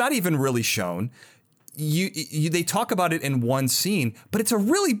it's not even really shown. They talk about it in one scene, but it's a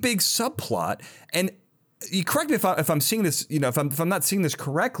really big subplot. And you correct me if I'm seeing this, if I'm not seeing this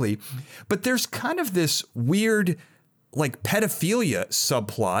correctly, but there's kind of this weird, like, pedophilia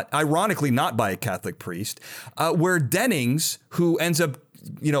subplot, ironically not by a Catholic priest, where Dennings, who ends up,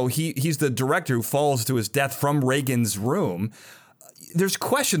 he's the director who falls to his death from Reagan's room. There's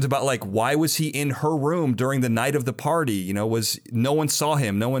questions about, like, why was he in her room during the night of the party? Was no one saw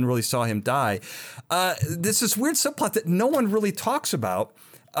him? No one really saw him die. This is weird subplot that no one really talks about.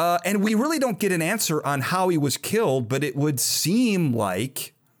 And we really don't get an answer on how he was killed, but it would seem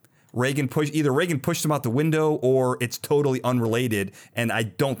like Reagan pushed him out the window, or it's totally unrelated. And I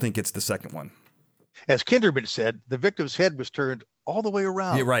don't think it's the second one. As Kinderman said, the victim's head was turned all the way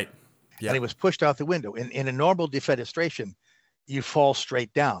around. Yeah, right. Yeah. And he was pushed out the window. In a normal defenestration, you fall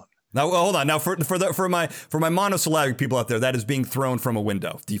straight down. Now, hold on. Now, for my monosyllabic people out there, that is being thrown from a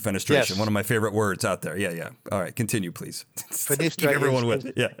window. Defenestration, one of my favorite words out there. Yeah. All right, continue, please. Fenestra everyone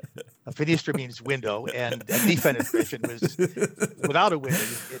with. Yeah. A fenestra means window, and defenestration was without a window.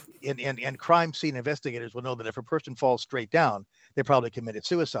 And crime scene investigators will know that if a person falls straight down, they probably committed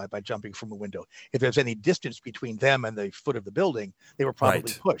suicide by jumping from a window. If there's any distance between them and the foot of the building, they were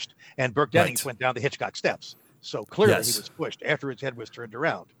probably pushed. And Burke Dennings went down the Hitchcock steps. So clearly he was pushed after his head was turned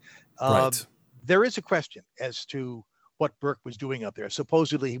around. There is a question as to what Burke was doing up there.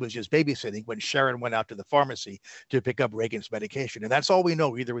 Supposedly he was just babysitting when Sharon went out to the pharmacy to pick up Reagan's medication. And that's all we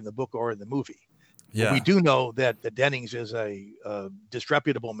know, either in the book or in the movie. Yeah. But we do know that the Dennings is a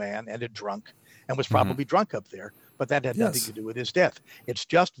disreputable man and a drunk, and was probably drunk up there, but that had nothing to do with his death. It's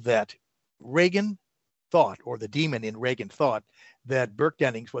just that Reagan thought, or the demon in Reagan thought, that Burke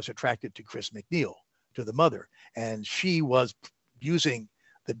Dennings was attracted to Chris McNeil, to the mother, and she was using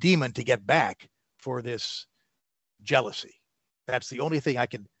the demon to get back for this jealousy. That's the only thing I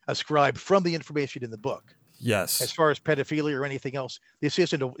can ascribe from the information in the book. Yes. As far as pedophilia or anything else, this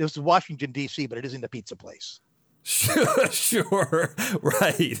is Washington, D.C., but it isn't a pizza place. Sure,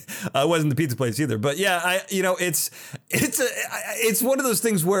 right. It wasn't the pizza place either, but yeah, it's one of those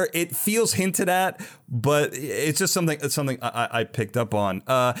things where it feels hinted at, but it's just something I picked up on.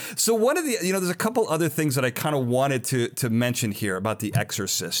 So one of the, there's a couple other things that I kind of wanted to mention here about The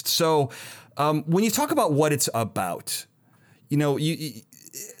Exorcist. So when you talk about what it's about,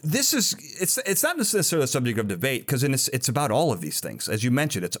 it's not necessarily a subject of debate because it's about all of these things. As you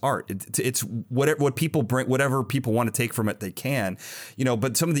mentioned, it's art. It's what people bring, whatever people want to take from it, they can,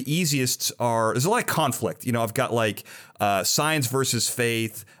 but some of the easiest there's a lot of conflict. I've got like science versus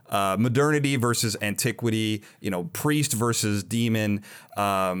faith, modernity versus antiquity, priest versus demon,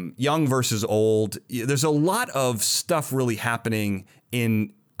 young versus old. There's a lot of stuff really happening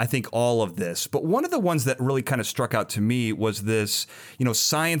in, I think, all of this. But one of the ones that really kind of struck out to me was this,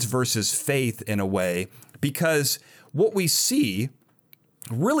 science versus faith in a way, because what we see,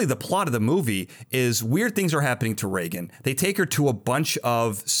 really the plot of the movie is weird things are happening to Reagan. They take her to a bunch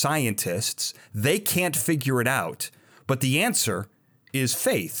of scientists. They can't figure it out. But the answer is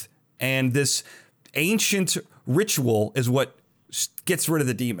faith. And this ancient ritual is what gets rid of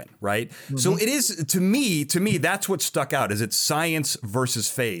the demon, right? Mm-hmm. So it is, to me, that's what stuck out, is it's science versus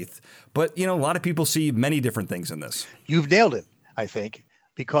faith. But, a lot of people see many different things in this. You've nailed it, I think,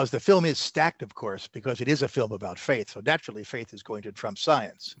 because the film is stacked, of course, because it is a film about faith. So naturally, faith is going to trump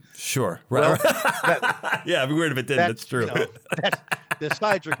science. Sure. Right. Well, yeah, it'd be weird if it didn't. That's true. The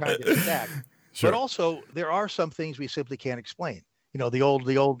sides are kind of stacked. Sure. But also, there are some things we simply can't explain. The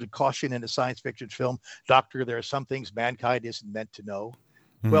old caution in a science fiction film, Doctor, there are some things mankind isn't meant to know.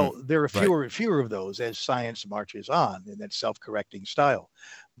 Mm-hmm. Well, there are fewer and fewer of those as science marches on in that self-correcting style.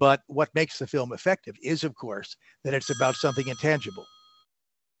 But what makes the film effective is, of course, that it's about something intangible.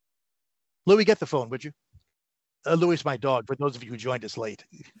 Louis, get the phone, would you? Louis is my dog, for those of you who joined us late.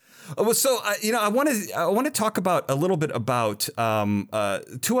 Well, so, I want to talk about a little bit about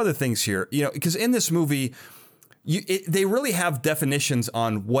two other things here, because in this movie, they really have definitions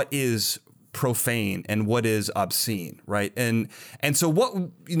on what is profane and what is obscene, right? And so what,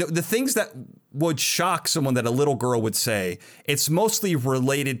 the things that would shock someone that a little girl would say, it's mostly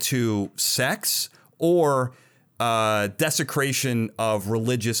related to sex or desecration of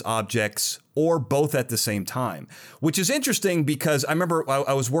religious objects, or both at the same time, which is interesting because I remember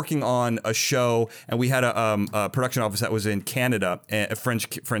I was working on a show and we had a production office that was in Canada, French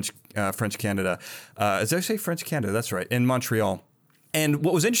Canada. Did I say French Canada? That's right, in Montreal. And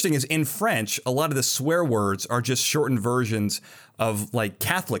what was interesting is in French, a lot of the swear words are just shortened versions of like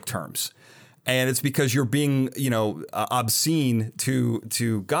Catholic terms. And it's because you're being, obscene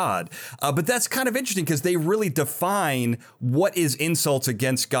to God. But that's kind of interesting because they really define what is insults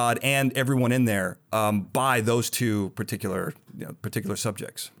against God and everyone in there by those two particular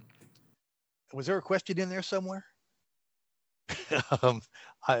subjects. Was there a question in there somewhere?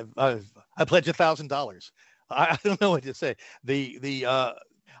 I pledge $1,000. I don't know what to say.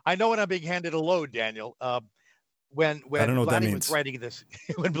 I know when I'm being handed a load, Daniel. When Blatty was writing this,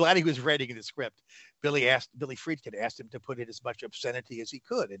 when Blatty was writing the script, Billy Friedkin asked him to put in as much obscenity as he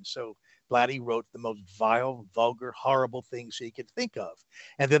could, and so Blatty wrote the most vile, vulgar, horrible things he could think of,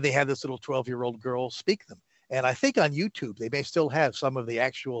 and then they had this little 12-year-old girl speak them. And I think on YouTube they may still have some of the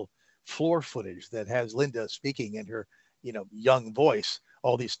actual floor footage that has Linda speaking in her, young voice,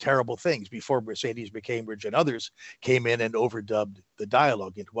 all these terrible things before Mercedes McCambridge and others came in and overdubbed the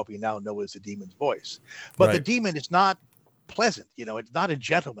dialogue into what we now know as the demon's voice. But the demon is not pleasant. It's not a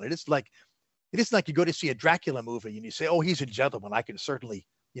gentleman. It isn't like you go to see a Dracula movie and you say, oh, he's a gentleman. I can certainly,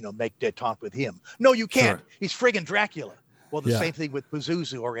 make détente with him. No, you can't. Sure. He's friggin' Dracula. Well, the same thing with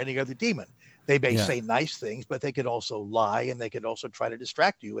Pazuzu or any other demon. They may say nice things, but they could also lie, and they could also try to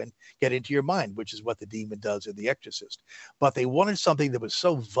distract you and get into your mind, which is what the demon does in The Exorcist. But they wanted something that was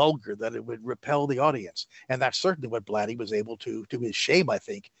so vulgar that it would repel the audience. And that's certainly what Blatty was able to his shame, I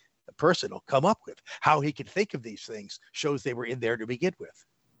think, personal, come up with. How he could think of these things shows they were in there to begin with.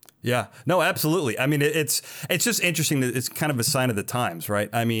 Yeah, no, absolutely. I mean, it's just interesting that it's kind of a sign of the times, right?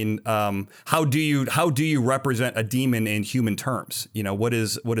 I mean, how do you represent a demon in human terms? What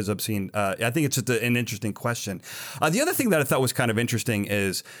is obscene? I think it's just an interesting question. The other thing that I thought was kind of interesting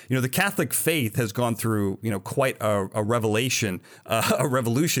is, the Catholic faith has gone through, quite a revelation, a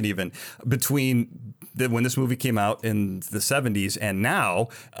revolution even between when this movie came out in the 70s and now.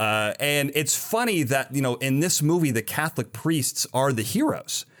 And it's funny that, in this movie, the Catholic priests are the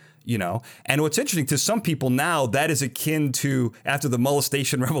heroes. you know? And what's interesting to some people now, that is akin to, after the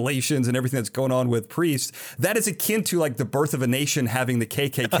molestation revelations and everything that's going on with priests, that is akin to like the birth of a nation having the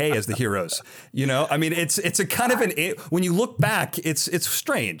KKK as the heroes, you know? I mean, it's a kind of when you look back, it's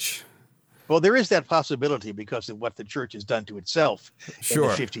strange. Well, there is that possibility because of what the church has done to itself in the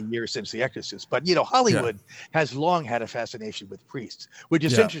 50 years since The Exorcist. But, you know, Hollywood has long had a fascination with priests, which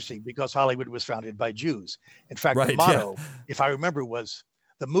is interesting because Hollywood was founded by Jews. In fact, the motto, if I remember, was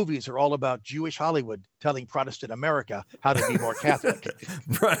the movies are all about Jewish Hollywood telling Protestant America how to be more Catholic.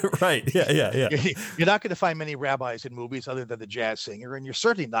 Right. Yeah. You're not going to find many rabbis in movies other than the jazz singer, and you're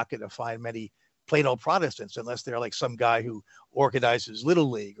certainly not going to find many plain old Protestants unless they're like some guy who organizes Little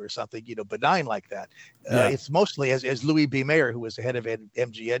League or something, you know, benign like that. It's mostly, as Louis B. Mayer, who was the head of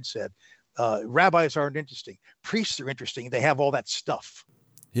MGED, said, rabbis aren't interesting. Priests are interesting. They have all that stuff.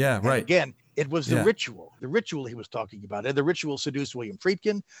 Yeah, and right. Again, it was the ritual he was talking about. And the ritual seduced William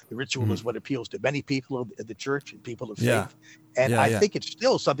Friedkin. The ritual is what appeals to many people in the church and people of faith. And I think it's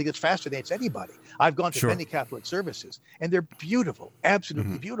still something that fascinates anybody. I've gone to many Catholic services, and they're beautiful,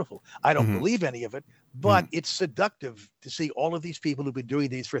 absolutely beautiful. I don't believe any of it, but it's seductive to see all of these people who've been doing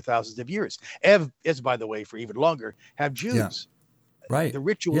these for thousands of years, as by the way, for even longer, have Jews. Right. The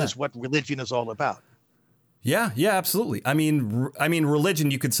ritual is what religion is all about. Yeah, absolutely. I mean, religion,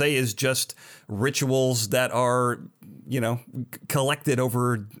 you could say, is just rituals that are, you know, collected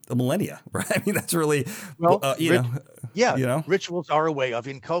over a millennia, right? I mean, that's really, rituals are a way of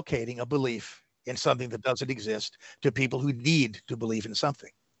inculcating a belief in something that doesn't exist to people who need to believe in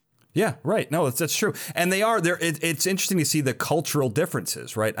something. Yeah, right. No, that's true. And they are there. It's interesting to see the cultural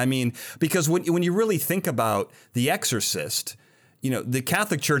differences, right? I mean, because when you really think about The Exorcist, you know, the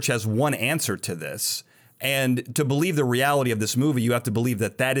Catholic Church has one answer to this. And to believe the reality of this movie, you have to believe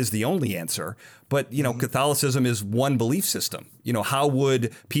that that is the only answer. But, you know, Catholicism is one belief system. You know, how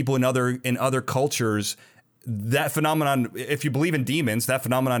would people in other cultures, that phenomenon, if you believe in demons, that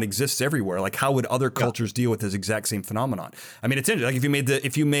phenomenon exists everywhere. Like, how would other cultures deal with this exact same phenomenon? I mean, it's interesting. Like,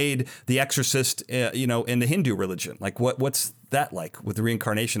 if you made the Exorcist, you know, in the Hindu religion, like what's that like with the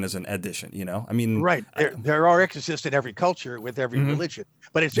reincarnation as an addition? You know, I mean, right. There are exorcists in every culture with every religion,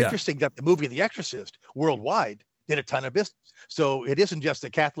 but it's interesting that the movie The Exorcist worldwide did a ton of business. So it isn't just the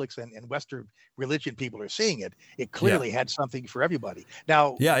Catholics and Western religion people are seeing it. It clearly had something for everybody.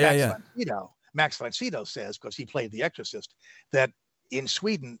 Now, Max von Sydow says, because he played the Exorcist, that in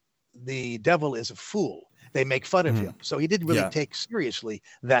Sweden, the devil is a fool. They make fun of him. So he didn't really take seriously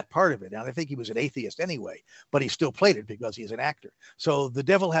that part of it. And I think he was an atheist anyway, but he still played it because he's an actor. So the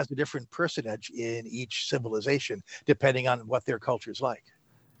devil has a different personage in each civilization, depending on what their culture's like.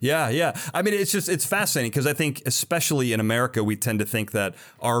 Yeah. I mean, it's fascinating because I think, especially in America, we tend to think that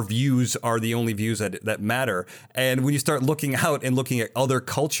our views are the only views that matter. And when you start looking out and looking at other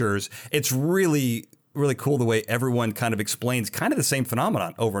cultures, it's really, really cool the way everyone kind of explains kind of the same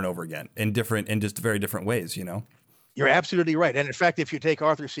phenomenon over and over again in just very different ways, you know? You're absolutely right. And in fact, if you take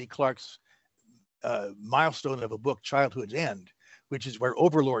Arthur C. Clarke's milestone of a book, Childhood's End, which is where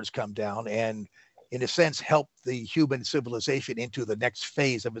overlords come down and, in a sense, help the human civilization into the next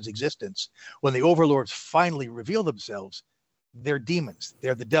phase of its existence. When the overlords finally reveal themselves, they're demons.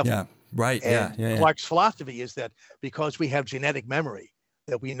 They're the devil. Yeah, right. And Clarke's philosophy is that because we have genetic memory,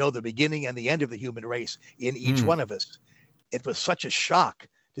 that we know the beginning and the end of the human race in each one of us. It was such a shock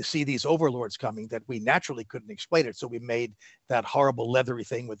to see these overlords coming that we naturally couldn't explain it. So we made that horrible leathery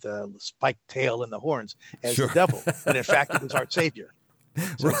thing with the spiked tail and the horns as the devil. But in fact, it was our savior.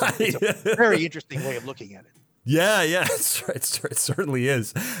 So right. It's a very interesting way of looking at it. Yeah, it certainly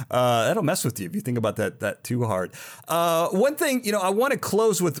is. That'll mess with you if you think about that too hard. One thing, you know, I want to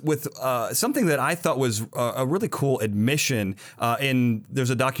close with something that I thought was a really cool admission.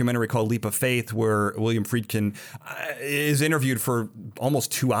 There's a documentary called Leap of Faith where William Friedkin is interviewed for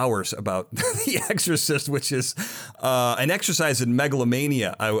almost 2 hours about The Exorcist, which is an exercise in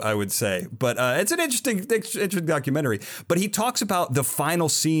megalomania, I would say. But it's an interesting documentary. But he talks about the final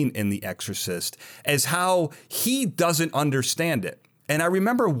scene in The Exorcist as how he doesn't understand it. And I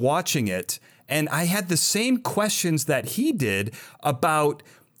remember watching it and I had the same questions that he did about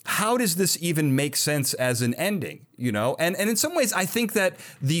how does this even make sense as an ending, you know? And in some ways, I think that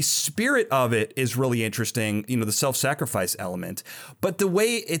the spirit of it is really interesting, you know, the self-sacrifice element. But the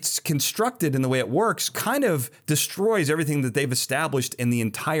way it's constructed and the way it works kind of destroys everything that they've established in the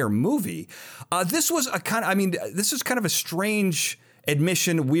entire movie. This is kind of a strange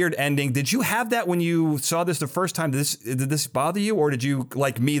admission, weird ending. Did you have that when you saw this the first time? Did this bother you, or did you,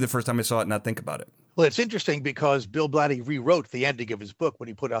 like me, the first time I saw it, not think about it? Well, it's interesting because Bill Blatty rewrote the ending of his book when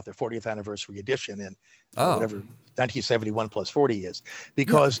he put out the 40th anniversary edition in Oh, whatever 1971 plus 40 is. yeah,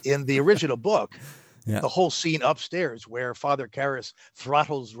 Because in the original book, yeah, the whole scene upstairs where Father Karras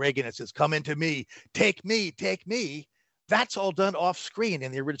throttles Reagan and says, "Come into me, take me, take me." That's all done off screen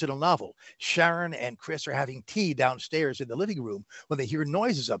in the original novel. Sharon and Chris are having tea downstairs in the living room when they hear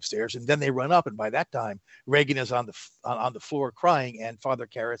noises upstairs, and then they run up. And by that time, Reagan is on the floor crying, and Father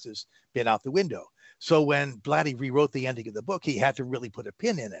Karras has been out the window. So when Blatty rewrote the ending of the book, he had to really put a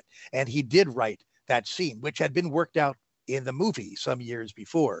pin in it, and he did write that scene, which had been worked out in the movie some years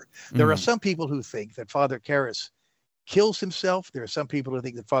before. There are some people who think that Father Karras kills himself. There are some people who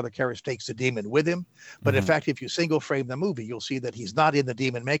think that Father Karras takes the demon with him. But in fact, if you single frame the movie, you'll see that he's not in the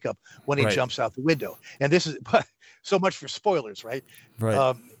demon makeup when he right, jumps out the window. And this is so much for spoilers, right?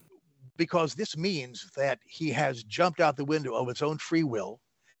 right, Because this means that he has jumped out the window of its own free will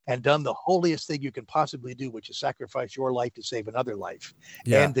and done the holiest thing you can possibly do, which is sacrifice your life to save another life.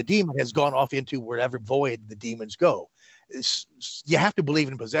 yeah, And the demon has gone off into wherever void the demons go. You have to believe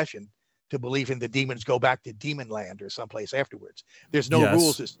in possession to believe in the demons go back to demon land or someplace afterwards. There's no yes,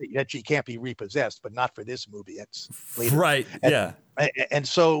 rules that she can't be repossessed, but not for this movie. It's later. right, And, yeah, and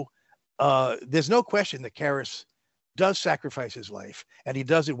so there's no question that Karras does sacrifice his life, and he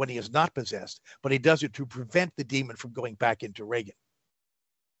does it when he is not possessed, but he does it to prevent the demon from going back into Reagan.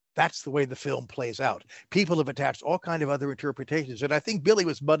 That's the way the film plays out. People have attached all kind of other interpretations, and I think Billy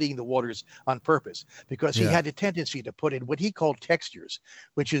was muddying the waters on purpose because he yeah, had a tendency to put in what he called textures,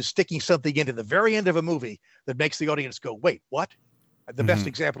 which is sticking something into the very end of a movie that makes the audience go, "Wait, what?" The best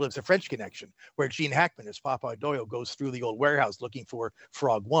example is The French Connection, where Gene Hackman as Popeye Doyle goes through the old warehouse looking for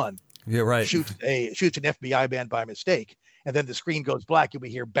Frog One, yeah, right, shoots an FBI man by mistake, and then the screen goes black and we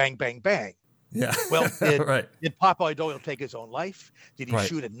hear bang, bang, bang. yeah, Well, right, did Popeye Doyle take his own life? Did he right,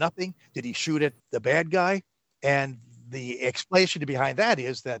 shoot at nothing? Did he shoot at the bad guy? And the explanation behind that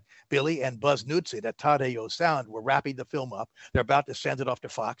is that Billy and Buzz Knudsen at Tadeo Sound were wrapping the film up. They're about to send it off to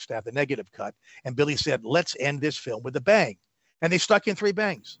Fox to have the negative cut. And Billy said, "Let's end this film with a bang." And they stuck in 3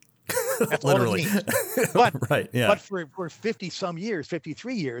 bangs. That's literally, all it means. But, right, yeah, but for 50 some years,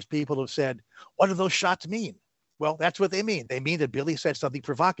 53 years, people have said, "What do those shots mean?" Well, that's what they mean. They mean that Billy said something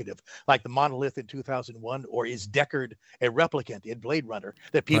provocative, like the monolith in 2001, or is Deckard a replicant in Blade Runner,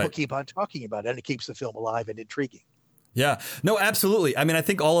 that people right. keep on talking about, and it keeps the film alive and intriguing. Yeah, no, absolutely. I mean, I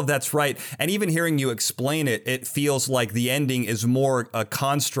think all of that's right. And even hearing you explain it, it feels like the ending is more a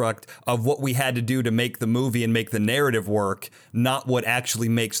construct of what we had to do to make the movie and make the narrative work, not what actually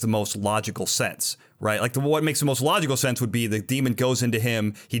makes the most logical sense, right? Like what makes the most logical sense would be the demon goes into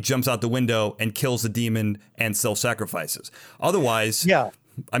him, he jumps out the window and kills the demon and self-sacrifices. Otherwise, Yeah.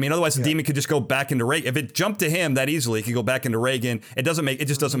 I mean, otherwise the demon could just go back into Reagan. If it jumped to him that easily, it could go back into Reagan. It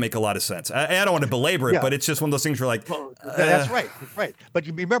just doesn't make a lot of sense. I don't want to belabor it, Yeah. but it's just one of those things where like, Well, that's right. That's right. But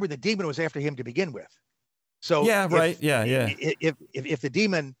you remember the demon was after him to begin with. So yeah, right. Yeah, yeah. If the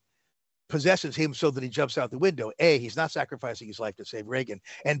demon possesses him so that he jumps out the window, A, he's not sacrificing his life to save Reagan,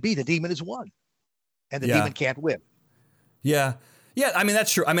 and B, the demon is won, and the demon can't win. Yeah. Yeah, I mean,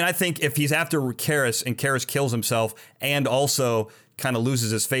 that's true. I mean, I think if he's after Karras and Karras kills himself and also kind of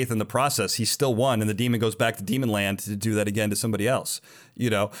loses his faith in the process, he's still won, and the demon goes back to demon land to do that again to somebody else. You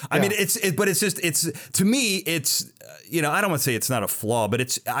know, I mean, but it's just, to me, it's, you know, I don't want to say it's not a flaw,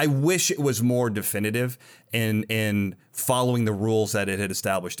 but I wish it was more definitive in following the rules that it had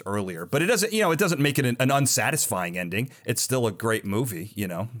established earlier. But it doesn't make it an unsatisfying ending. It's still a great movie, you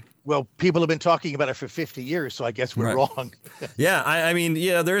know. Well, people have been talking about it for 50 years, so I guess we're wrong. Yeah, I mean,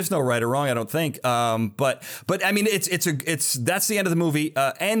 yeah, there is no right or wrong, I don't think. But I mean, that's the end of the movie,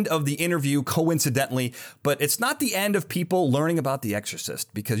 end of the interview, coincidentally. But it's not the end of people learning about The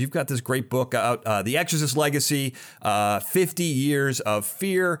Exorcist, because you've got this great book out, The Exorcist Legacy, 50 Years of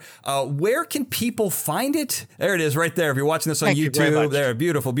Fear. Where can people find it? There it is, right there. If you're watching this on Thank you very YouTube, much. there,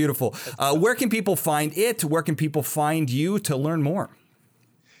 beautiful, beautiful. Where can people find it? Where can people find you to learn more?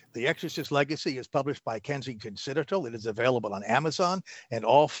 The Exorcist Legacy is published by Kensington Citadel. It is available on Amazon and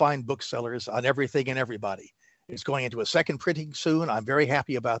all fine booksellers on everything and everybody. It's going into a second printing soon. I'm very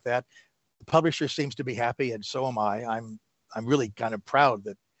happy about that. The publisher seems to be happy, and so am I. I'm really kind of proud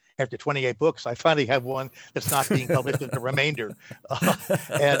that after 28 books, I finally have one that's not being published in the remainder.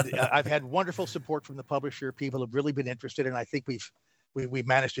 And I've had wonderful support from the publisher. People have really been interested, and I think we've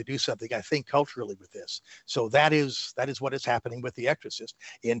managed to do something, I think, culturally with this. So that is what is happening with The Exorcist.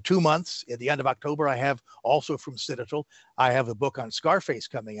 In 2 months, at the end of October, I have also from Citadel, I have a book on Scarface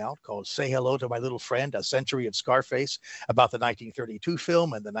coming out called Say Hello to My Little Friend, A Century of Scarface, about the 1932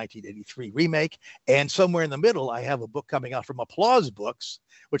 film and the 1983 remake. And somewhere in the middle, I have a book coming out from Applause Books,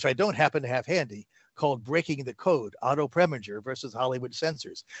 which I don't happen to have handy, called Breaking the Code, Otto Preminger versus Hollywood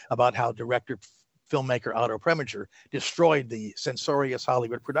Censors, about how director filmmaker Otto Preminger destroyed the censorious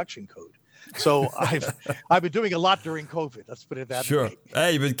Hollywood production code. So I've been doing a lot during COVID. Let's put it that way. Sure.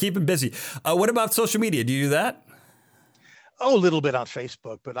 Hey, you've been keeping busy. What about social media? Do you do that? Oh, a little bit on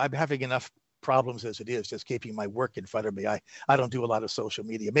Facebook, but I'm having enough problems as it is, just keeping my work in front of me. I don't do a lot of social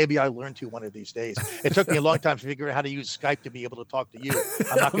media. Maybe I'll learn to one of these days. It took me a long time to figure out how to use Skype to be able to talk to you.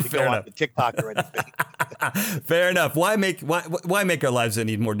 I'm not going to go on to TikTok or anything. Fair enough. Why make our lives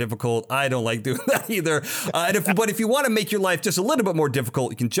any more difficult? I don't like doing that either. But if you want to make your life just a little bit more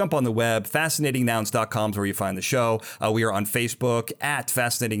difficult, you can jump on the web. FascinatingNouns.com is where you find the show. We are on Facebook at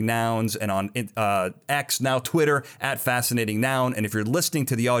Fascinating Nouns, and on X, now Twitter, at Fascinating Noun. And if you're listening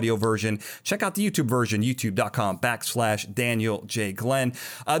to the audio version, check out the YouTube version, youtube.com/Daniel J. Glenn.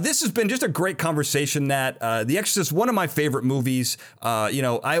 This has been just a great conversation, Nat. The Exorcist, one of my favorite movies.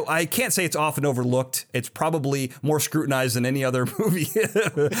 I can't say it's often overlooked. It's probably more scrutinized than any other movie,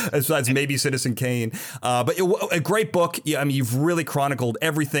 besides maybe Citizen Kane. But a great book. Yeah, I mean, you've really chronicled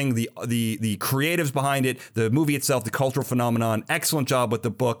everything, the creatives behind it, the movie itself, the cultural phenomenon. Excellent job with the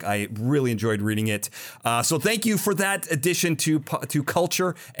book. I really enjoyed reading it. So thank you for that addition to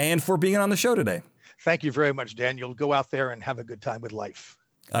culture and for being on the show today. Thank you very much, Daniel. Go out there and have a good time with life.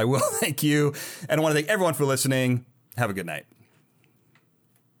 I will. Thank you. And I want to thank everyone for listening. Have a good night.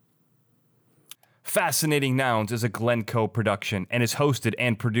 Fascinating Nouns is a Glencoe production and is hosted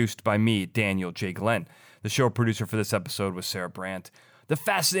and produced by me, Daniel J. Glenn. The show producer for this episode was Sarah Brandt. The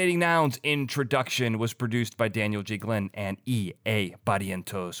Fascinating Nouns introduction was produced by Daniel J. Glenn and E.A.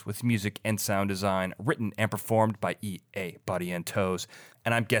 Barrientos, with music and sound design written and performed by E.A. Barrientos.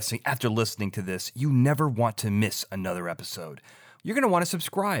 And I'm guessing after listening to this, you never want to miss another episode. You're going to want to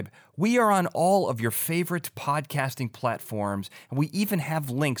subscribe. We are on all of your favorite podcasting platforms, and we even have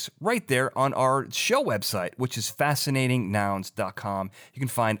links right there on our show website, which is fascinatingnouns.com. You can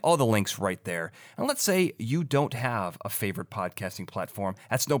find all the links right there. And let's say you don't have a favorite podcasting platform.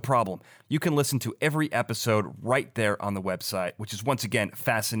 That's no problem. You can listen to every episode right there on the website, which is once again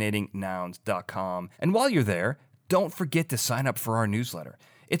fascinatingnouns.com. And while you're there, don't forget to sign up for our newsletter.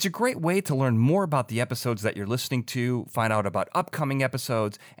 It's a great way to learn more about the episodes that you're listening to, find out about upcoming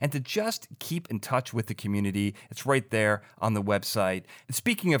episodes, and to just keep in touch with the community. It's right there on the website. And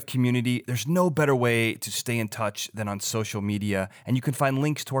speaking of community, there's no better way to stay in touch than on social media, and you can find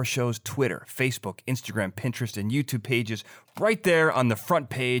links to our show's Twitter, Facebook, Instagram, Pinterest, and YouTube pages right there on the front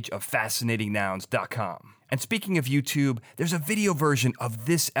page of fascinatingnouns.com. And speaking of YouTube, there's a video version of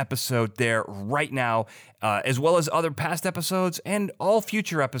this episode there right now, as well as other past episodes and all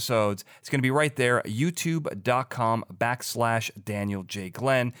future episodes. It's going to be right there, youtube.com/Daniel J.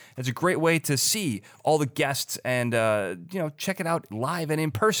 Glenn. It's a great way to see all the guests and, check it out live and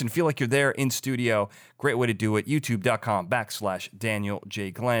in person. Feel like you're there in studio. Great way to do it, youtube.com/Daniel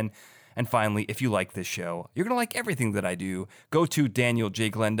J. Glenn. And finally, if you like this show, you're going to like everything that I do. Go to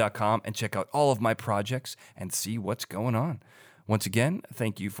danieljglenn.com and check out all of my projects and see what's going on. Once again,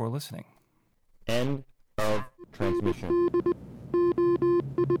 thank you for listening. End of transmission.